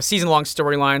a season-long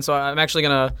storyline. So I'm actually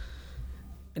going to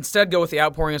instead go with the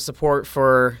outpouring of support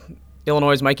for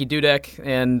Illinois' Mikey Dudek.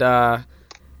 And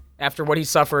after what he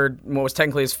suffered, what was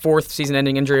technically his 4th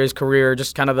season-ending injury of his career,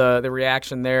 just kind of the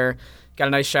reaction there. Got a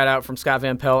nice shout-out from Scott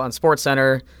Van Pelt on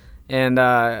SportsCenter. And,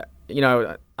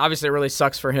 obviously it really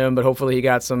sucks for him, but hopefully he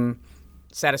got some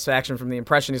satisfaction from the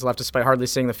impression he's left despite hardly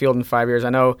seeing the field in 5 years. I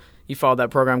know you followed that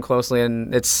program closely,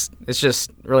 and it's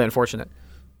just really unfortunate.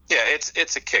 Yeah,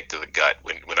 it's a kick to the gut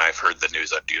when I've heard the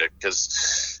news on Dudek,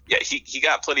 because he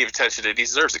got plenty of attention and he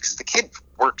deserves it, because the kid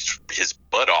worked his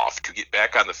butt off to get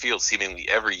back on the field seemingly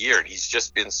every year, and he's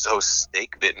just been so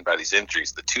snake bitten by these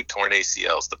injuries, the 2 torn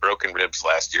ACLs, the broken ribs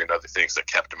last year, and other things that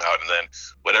kept him out, and then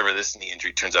whatever this knee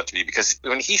injury turns out to be. Because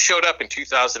when he showed up in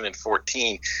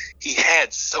 2014, he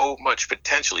had so much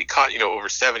potential. He caught over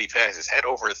 70 passes, had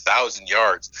over 1,000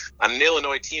 yards on an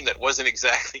Illinois team that wasn't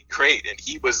exactly great, and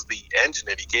he was the engine,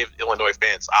 and he gave Illinois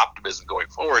fans optimism going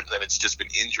forward. And then it's just been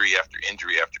injury after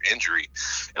injury after injury,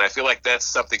 and I feel like that's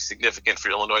something significant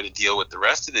for Illinois to deal with the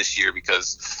rest of this year,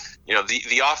 because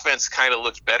the offense kind of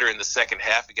looked better in the second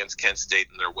half against Kent State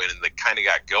in their win, and they kind of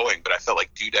got going, but I felt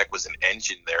like Dudek was an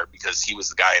engine there, because he was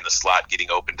the guy in the slot getting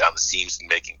open down the seams and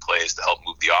making plays to help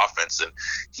move the offense, and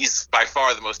he's by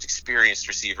far the most experienced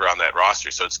receiver on that roster,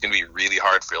 so it's going to be really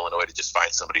hard for Illinois to just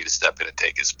find somebody to step in and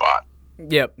take his spot.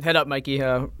 Yep, head up, Mikey.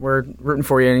 We're rooting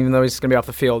for you, even though he's going to be off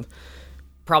the field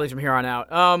probably from here on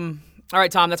out. All right,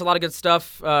 Tom, that's a lot of good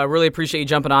stuff. Really appreciate you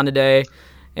jumping on today,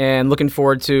 and looking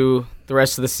forward to the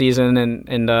rest of the season.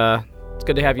 And it's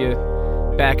good to have you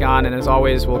back on. And as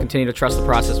always, we'll continue to trust the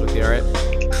process with you, all right?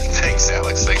 Thanks,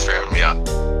 Alex. Thanks for having me on.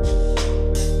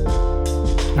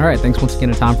 All right, thanks once again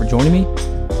to Tom for joining me.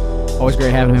 Always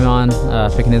great having him on,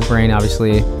 picking his brain,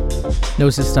 obviously.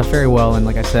 Knows his stuff very well, and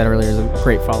like I said earlier, is a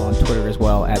great follow on Twitter as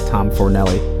well, at Tom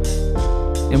Fornelli.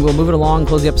 And we'll move it along,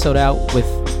 close the episode out with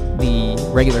the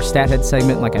regular stat head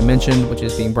segment, like I mentioned, which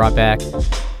is being brought back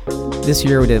this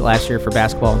year. We did it last year for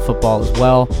basketball and football as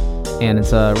well, and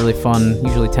it's a really fun,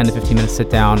 usually 10 to 15 minute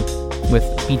sit down with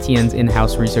BTN's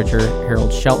in-house researcher,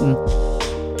 Harold Shelton.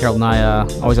 Harold and I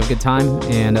always have a good time,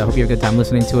 and I hope you have a good time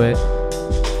listening to it.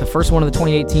 The first one of the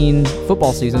 2018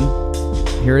 football season.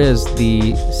 Here it is,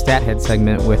 the Stat Head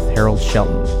segment with Harold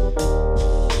Shelton.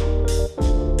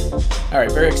 All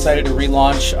right, very excited to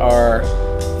relaunch our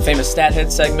famous Stat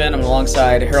Head segment. I'm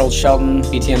alongside Harold Shelton,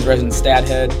 BTN's resident Stat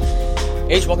Head.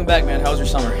 H, welcome back, man. How was your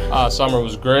summer? Summer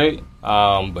was great,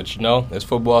 but it's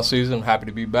football season. I'm happy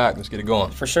to be back. Let's get it going.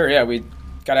 For sure, yeah. We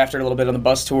got after it a little bit on the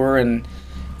bus tour and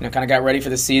kind of got ready for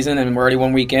the season, and we're already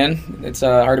 1 week in. It's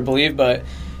hard to believe, but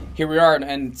here we are.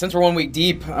 And since we're 1 week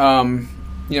deep,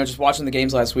 just watching the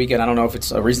games last weekend, I don't know if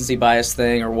it's a recency bias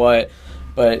thing or what,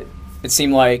 but it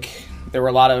seemed like there were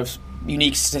a lot of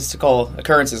unique statistical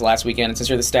occurrences last weekend. And since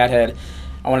you're the Stat Head,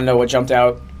 I want to know what jumped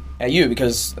out at you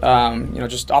because,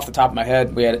 just off the top of my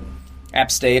head, we had App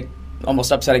State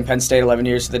almost upsetting Penn State 11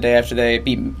 years to the day after they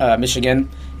beat Michigan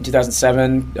in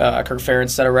 2007. Kirk Ferentz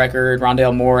set a record.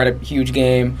 Rondale Moore had a huge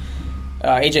game.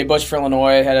 A.J. Bush for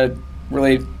Illinois had a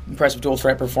really impressive dual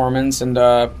threat performance. And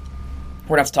we're going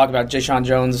to have to talk about Jayshon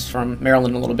Jones from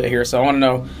Maryland a little bit here. So I want to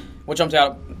know what jumped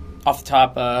out off the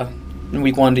top in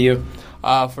week one to you.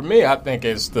 For me, I think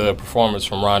it's the performance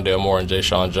from Rondale Moore and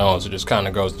Jayshon Jones. It just kind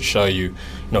of goes to show you,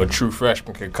 a true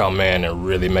freshman could come in and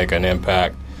really make an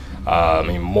impact.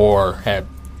 Moore had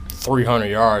 300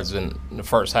 yards in the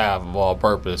first half of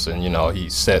all-purpose, and, he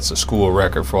sets a school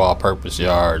record for all-purpose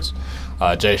yards.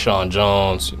 Jayshon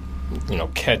Jones,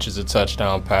 catches a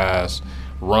touchdown pass,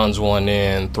 runs one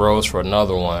in, throws for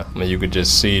another one. You could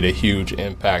just see the huge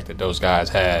impact that those guys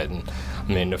had. And,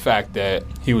 the fact that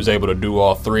he was able to do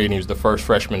all three, and he was the first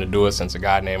freshman to do it since a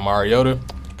guy named Mariota,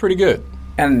 pretty good.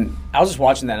 And I was just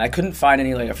watching that, and I couldn't find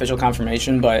any official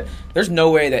confirmation, but there's no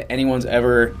way that anyone's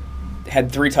ever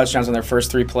had 3 touchdowns on their first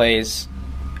 3 plays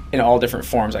in all different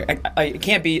forms. It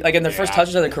can't be in their first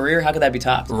touches of their career. How could that be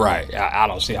topped? Right. I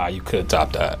don't see how you could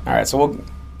top that. All right, so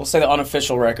we'll say the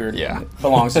unofficial record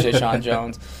belongs to Jayshon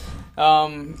Jones.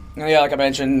 Like I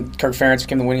mentioned, Kirk Ferentz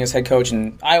became the winningest head coach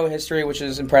in Iowa history, which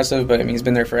is impressive. But he's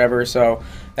been there forever, so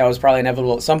that was probably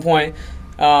inevitable at some point.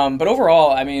 But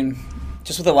overall,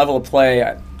 just with the level of play,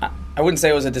 I wouldn't say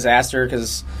it was a disaster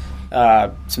because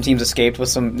some teams escaped with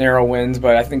some narrow wins,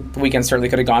 but I think the weekend certainly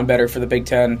could have gone better for the Big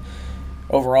Ten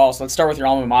overall. So let's start with your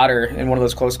alma mater in one of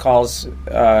those close calls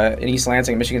in East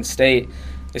Lansing, Michigan State.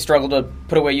 They struggled to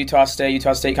put away Utah State.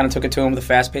 Utah State kind of took it to them with a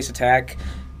fast-paced attack.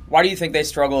 Why do you think they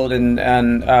struggled, and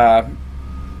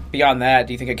beyond that,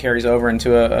 do you think it carries over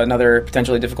into another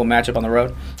potentially difficult matchup on the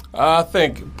road? I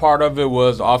think part of it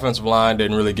was the offensive line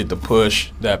didn't really get the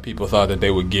push that people thought that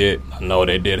they would get. I know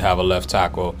they did have a left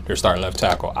tackle, their starting left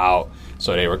tackle out,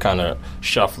 so they were kind of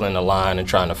shuffling the line and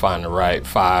trying to find the right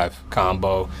 5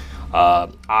 combo.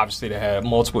 Obviously, they had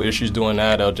multiple issues doing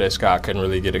that. L.J. Scott couldn't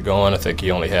really get it going. I think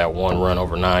he only had 1 run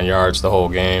over 9 yards the whole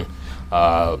game.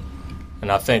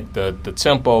 And I think the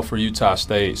tempo for Utah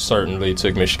State certainly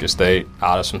took Michigan State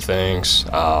out of some things.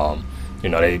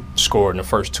 They scored in the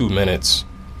first 2 minutes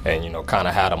and, kind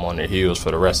of had them on their heels for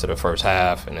the rest of the first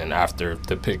half. And then after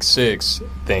the pick 6,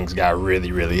 things got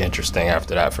really, really interesting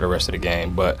after that for the rest of the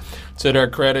game. But to their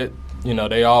credit,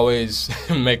 they always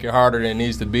make it harder than it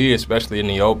needs to be, especially in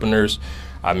the openers.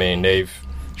 They've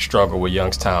struggled with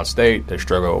Youngstown State. They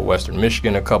struggled with Western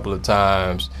Michigan a couple of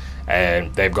times.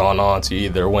 And they've gone on to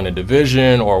either win a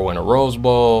division or win a Rose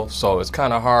Bowl. So it's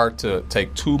kind of hard to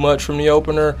take too much from the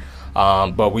opener.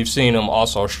 But we've seen them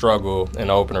also struggle in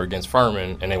the opener against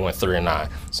Furman, and they went 3-9.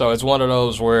 So it's one of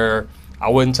those where I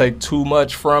wouldn't take too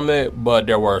much from it, but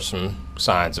there were some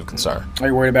signs of concern. Are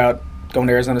you worried about going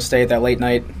to Arizona State, that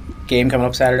late-night game coming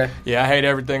up Saturday? Yeah, I hate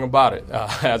everything about it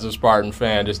as a Spartan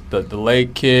fan. Just the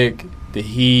late kick, the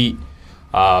heat.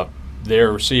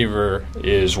 Their receiver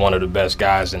is one of the best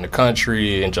guys in the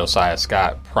country, and Josiah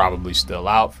Scott probably still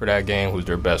out for that game, who's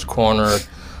their best corner.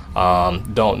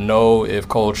 Don't know if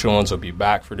Cole Chewins will be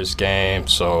back for this game.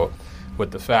 So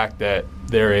with the fact that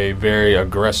they're a very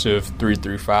aggressive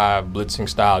 3-3-5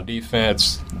 blitzing-style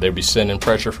defense, they'll be sending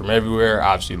pressure from everywhere.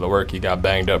 Obviously, Lewerke got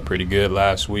banged up pretty good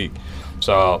last week.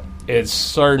 So it's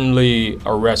certainly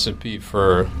a recipe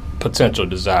for potential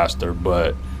disaster,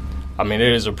 but it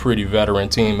is a pretty veteran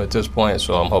team at this point,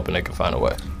 so I'm hoping they can find a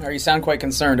way. You sound quite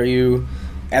concerned. Are you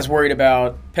as worried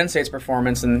about Penn State's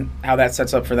performance and how that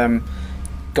sets up for them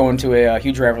going to a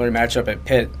huge rivalry matchup at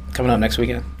Pitt coming up next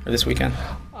weekend or this weekend?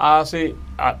 I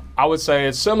would say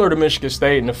it's similar to Michigan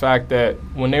State in the fact that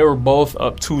when they were both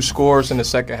up 2 scores in the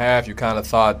second half, you kind of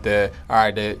thought that, all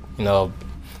right, it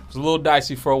was a little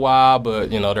dicey for a while, but,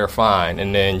 they're fine.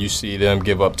 And then you see them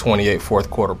give up 28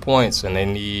 fourth-quarter points, and they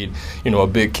need, a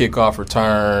big kickoff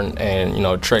return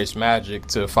and, Trace Magic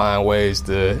to find ways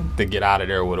to get out of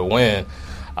there with a win.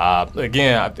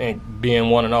 Again, I think being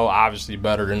 1-0 obviously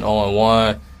better than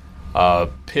 0-1.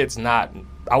 Pitt's not.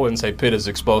 I wouldn't say Pitt is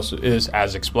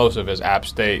as explosive as App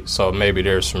State, so maybe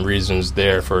there's some reasons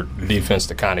there for defense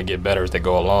to kind of get better as they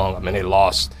go along. I mean, they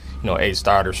lost 8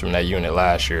 starters from that unit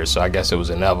last year, so I guess it was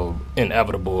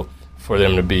inevitable for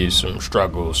them to be some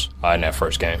struggles in that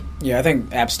first game. Yeah, I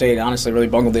think App State honestly really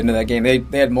bungled into that game.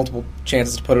 They had multiple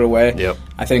chances to put it away. Yep.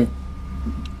 I think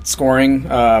scoring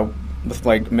with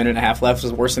like a minute and a half left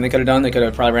was the worst thing they could have done. They could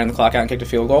have probably ran the clock out and kicked a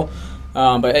field goal.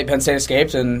 But hey, Penn State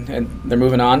escaped, and they're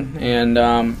moving on, and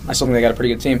I still think they got a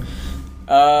pretty good team.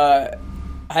 I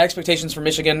had expectations for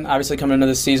Michigan, obviously, coming into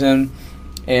this season,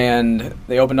 and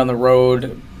they opened on the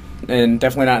road, and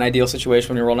definitely not an ideal situation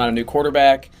when you're rolling out a new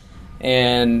quarterback.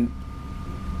 And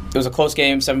it was a close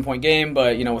game, 7-point game,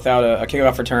 but without a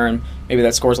kickoff return, maybe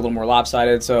that score's a little more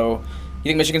lopsided. So you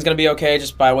think Michigan's going to be okay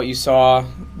just by what you saw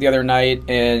the other night,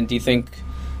 and do you think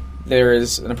there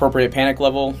is an appropriate panic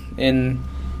level in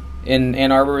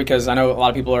Ann Arbor? Because I know a lot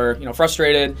of people are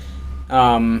frustrated.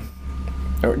 Or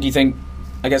do you think,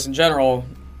 I guess in general,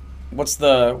 what's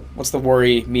the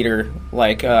worry meter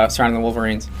like surrounding the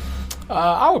Wolverines?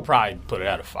 I would probably put it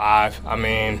at a 5. I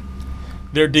mean,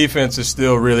 their defense is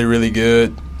still really, really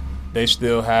good. They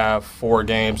still have 4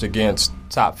 games against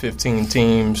top 15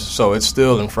 teams, so it's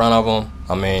still in front of them.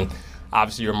 I mean,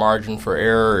 obviously your margin for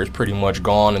error is pretty much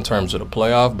gone in terms of the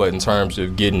playoff, but in terms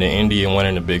of getting to Indy and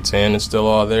winning the Big Ten, it's still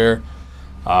all there.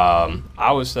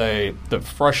 I would say the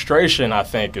frustration, I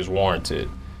think, is warranted.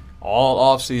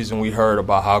 All offseason we heard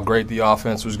about how great the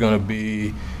offense was going to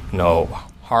be.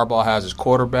 Harbaugh has his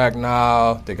quarterback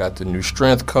now. They got the new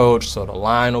strength coach, so the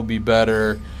line will be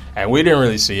better. And we didn't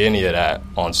really see any of that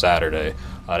on Saturday.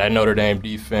 That Notre Dame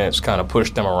defense kind of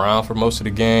pushed them around for most of the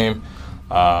game.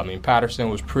 Patterson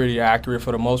was pretty accurate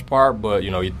for the most part, but,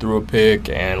 he threw a pick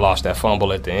and lost that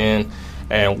fumble at the end.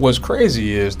 And what's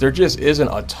crazy is there just isn't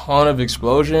a ton of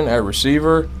explosion at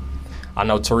receiver. I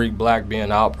know Tariq Black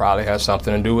being out probably has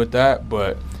something to do with that,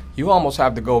 but you almost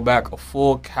have to go back a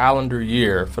full calendar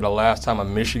year for the last time a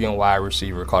Michigan wide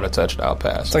receiver caught a touchdown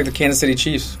pass. It's like the Kansas City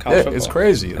Chiefs college football. It's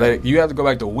crazy. Yeah. Like, you have to go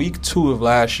back to week 2 of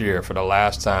last year for the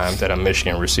last time that a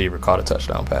Michigan receiver caught a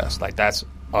touchdown pass. Like, that's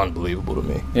unbelievable to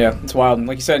me. Yeah, it's wild. And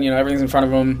like you said, everything's in front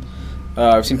of them.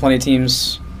 I've seen plenty of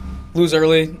teams lose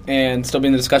early and still be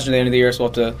in the discussion at the end of the year, so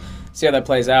we'll have to see how that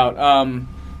plays out.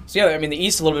 The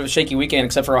East is a little bit of a shaky weekend,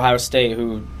 except for Ohio State,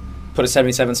 who put a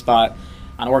 77 spot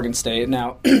on Oregon State.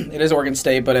 Now, it is Oregon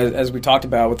State, but as we talked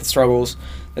about with the struggles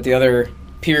that the other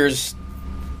peers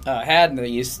had in the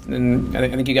East, and I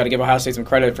think you got to give Ohio State some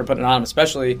credit for putting it on them,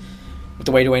 especially with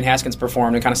the way Dwayne Haskins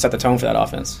performed and kind of set the tone for that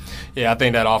offense. Yeah, I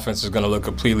think that offense is going to look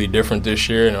completely different this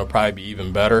year, and it'll probably be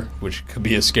even better, which could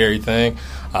be a scary thing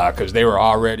because they were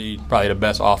already probably the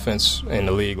best offense in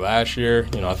the league last year.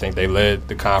 I think they led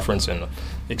the conference in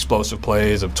explosive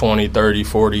plays of 20, 30,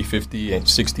 40, 50, and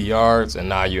 60 yards, and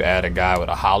now you add a guy with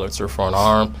a howitzer for an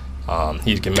arm.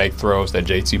 He can make throws that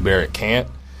J.T. Barrett can't,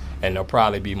 and they'll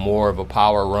probably be more of a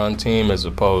power run team as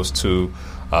opposed to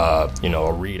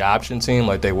a read option team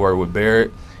like they were with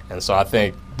Barrett. And so I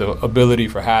think the ability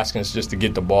for Haskins just to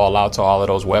get the ball out to all of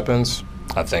those weapons,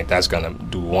 I think that's going to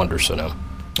do wonders for them.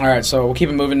 All right, so we'll keep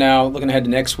it moving now. Looking ahead to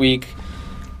next week,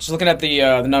 just looking at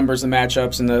the numbers, the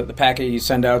matchups, and the packet you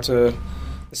send out to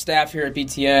the staff here at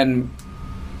BTN,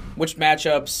 which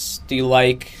matchups do you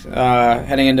like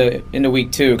heading into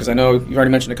week 2? Because I know you've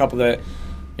already mentioned a couple that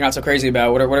you're not so crazy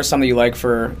about. What are some that you like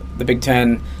for the Big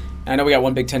Ten? And I know we got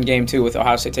one Big Ten game, too, with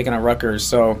Ohio State taking on Rutgers.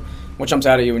 So what jumps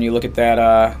out at you when you look at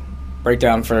that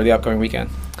breakdown for the upcoming weekend?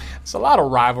 It's a lot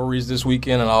of rivalries this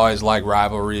weekend, and I always like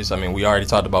rivalries. I mean, we already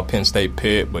talked about Penn State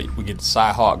Pitt, but we get the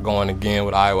Cy-Hawk going again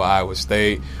with Iowa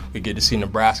State. We get to see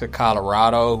Nebraska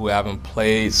Colorado, who haven't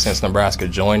played since Nebraska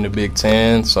joined the Big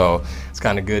Ten. So it's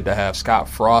kind of good to have Scott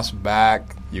Frost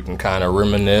back. You can kind of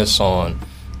reminisce on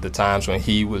the times when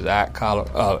he was at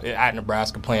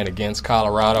Nebraska playing against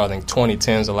Colorado. I think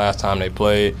 2010 is the last time they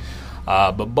played.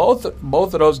 But both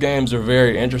of those games are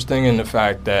very interesting in the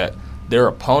fact that their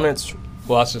opponents,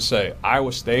 well, let's just say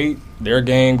Iowa State, their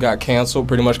game got canceled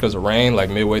pretty much because of rain, like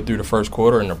midway through the first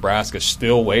quarter, and Nebraska's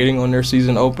still waiting on their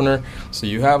season opener. So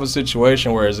you have a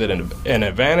situation where is it an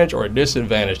advantage or a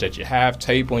disadvantage that you have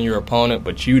tape on your opponent,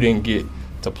 but you didn't get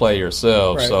to play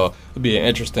yourself. Right. So it'll be an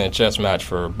interesting chess match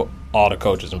for all the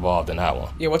coaches involved in that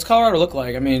one. Yeah, what's Colorado look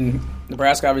like? I mean,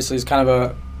 Nebraska obviously is kind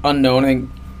of a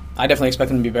unknown. I definitely expect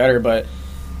them to be better, but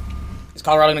is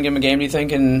Colorado going to give them a game, do you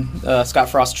think, in Scott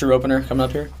Frost's true opener coming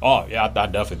up here? Oh, yeah, I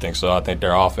definitely think so. I think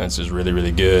their offense is really,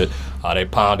 really good. They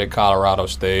pounded Colorado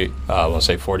State, I want to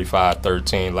say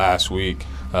 45-13 last week.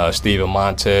 Steven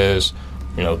Montez,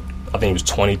 I think he was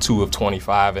 22 of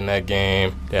 25 in that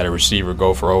game. They had a receiver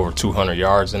go for over 200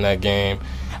 yards in that game.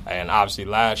 And obviously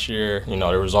last year,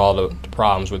 there was all the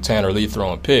problems with Tanner Lee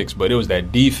throwing picks, but it was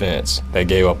that defense that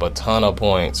gave up a ton of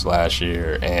points last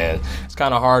year. And it's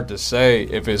kind of hard to say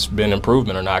if it's been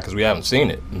improvement or not because we haven't seen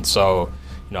it. And so,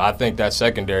 I think that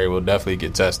secondary will definitely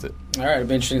get tested. All right, it'll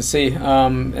be interesting to see.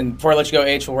 And before I let you go,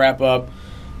 H, we'll wrap up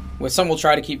with something we'll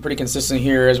try to keep pretty consistent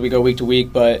here as we go week to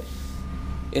week, but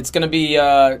it's going to be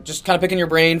just kind of picking your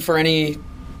brain for any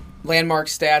landmark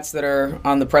stats that are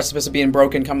on the precipice of being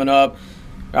broken coming up.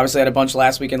 Obviously had a bunch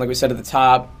last weekend, like we said at the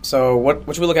top. So what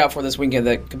should we look out for this weekend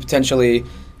that could potentially,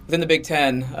 within the Big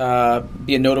Ten,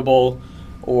 be a notable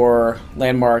or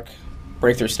landmark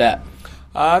breakthrough stat?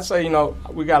 I'd say,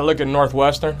 we got to look at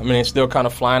Northwestern. I mean, they're still kind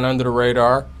of flying under the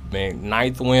radar. I mean,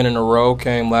 9th win in a row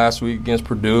came last week against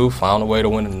Purdue, found a way to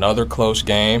win another close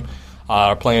game.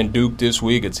 Playing Duke this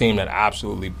week, a team that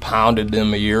absolutely pounded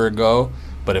them a year ago.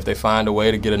 But if they find a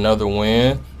way to get another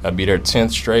win, that'd be their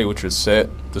 10th straight, which would set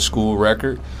the school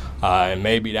record. And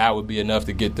maybe that would be enough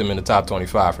to get them in the top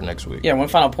 25 for next week. Yeah, one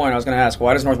final point I was going to ask,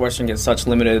 why does Northwestern get such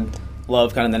limited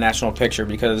love kind of in the national picture?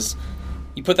 Because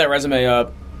you put that resume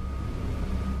up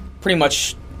pretty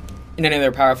much in any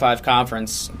other Power 5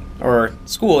 conference or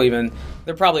school even,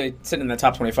 they're probably sitting in the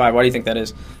top 25. Why do you think that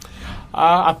is?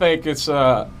 I think it's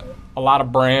a lot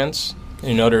of brands.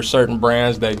 There's certain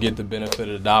brands that get the benefit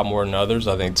of the doubt more than others.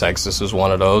 I think Texas is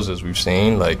one of those, as we've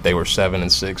seen. Like, they were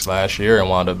 7-6 last year and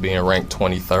wound up being ranked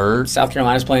 23rd. South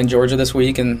Carolina's playing Georgia this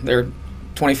week, and they're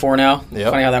 24 now. Yep.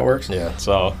 Funny how that works. Yeah,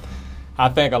 so I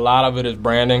think a lot of it is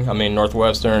branding. I mean,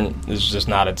 Northwestern is just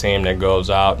not a team that goes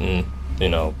out and,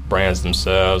 brands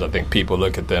themselves. I think people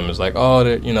look at them as like, oh,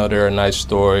 they're a nice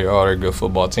story, oh, they're a good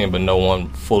football team, but no one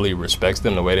fully respects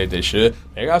them the way that they should.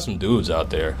 They got some dudes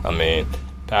out there. I mean,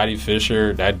 Patty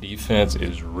Fisher, that defense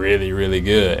is really, really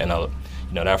good. And, a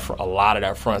lot of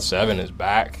that front seven is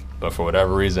back, but for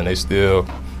whatever reason, they still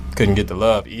couldn't get the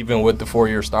love, even with the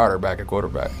 4-year starter back at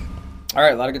quarterback. All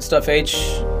right, a lot of good stuff, H.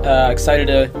 Excited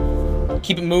to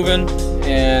keep it moving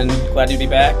and glad to be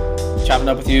back, chopping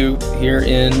up with you here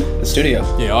in the studio.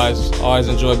 Yeah, always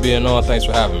enjoy being on. Thanks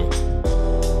for having me.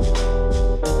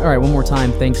 All right, one more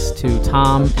time, thanks to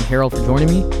Tom and Harold for joining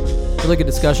me. Really good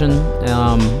discussion.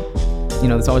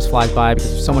 This always flies by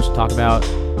because there's so much to talk about,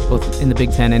 both in the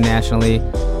Big Ten and nationally,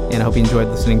 and I hope you enjoyed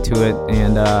listening to it.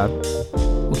 And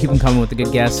we'll keep them coming with the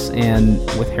good guests and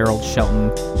with Harold Shelton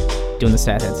doing the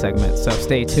Stat Head segment. So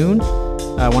stay tuned.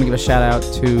 I want to give a shout out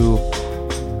to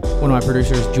one of my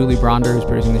producers, Julie Bronder, who's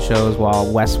producing the shows,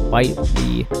 while Wes White,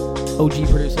 the OG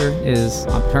producer, is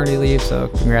on paternity leave. So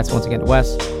congrats once again to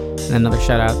Wes. And another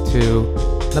shout out to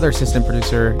another assistant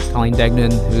producer, Colleen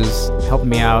Degnan, who's helping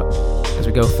me out as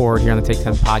we go forward here on the Take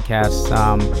 10 podcast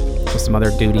with some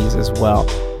other duties as well.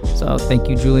 So thank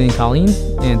you, Julie and Colleen,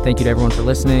 and thank you to everyone for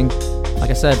listening.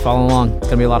 Like I said, follow along. It's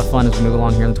going to be a lot of fun as we move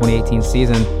along here in the 2018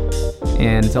 season.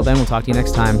 And until then, we'll talk to you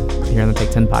next time here on the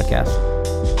Take 10 podcast.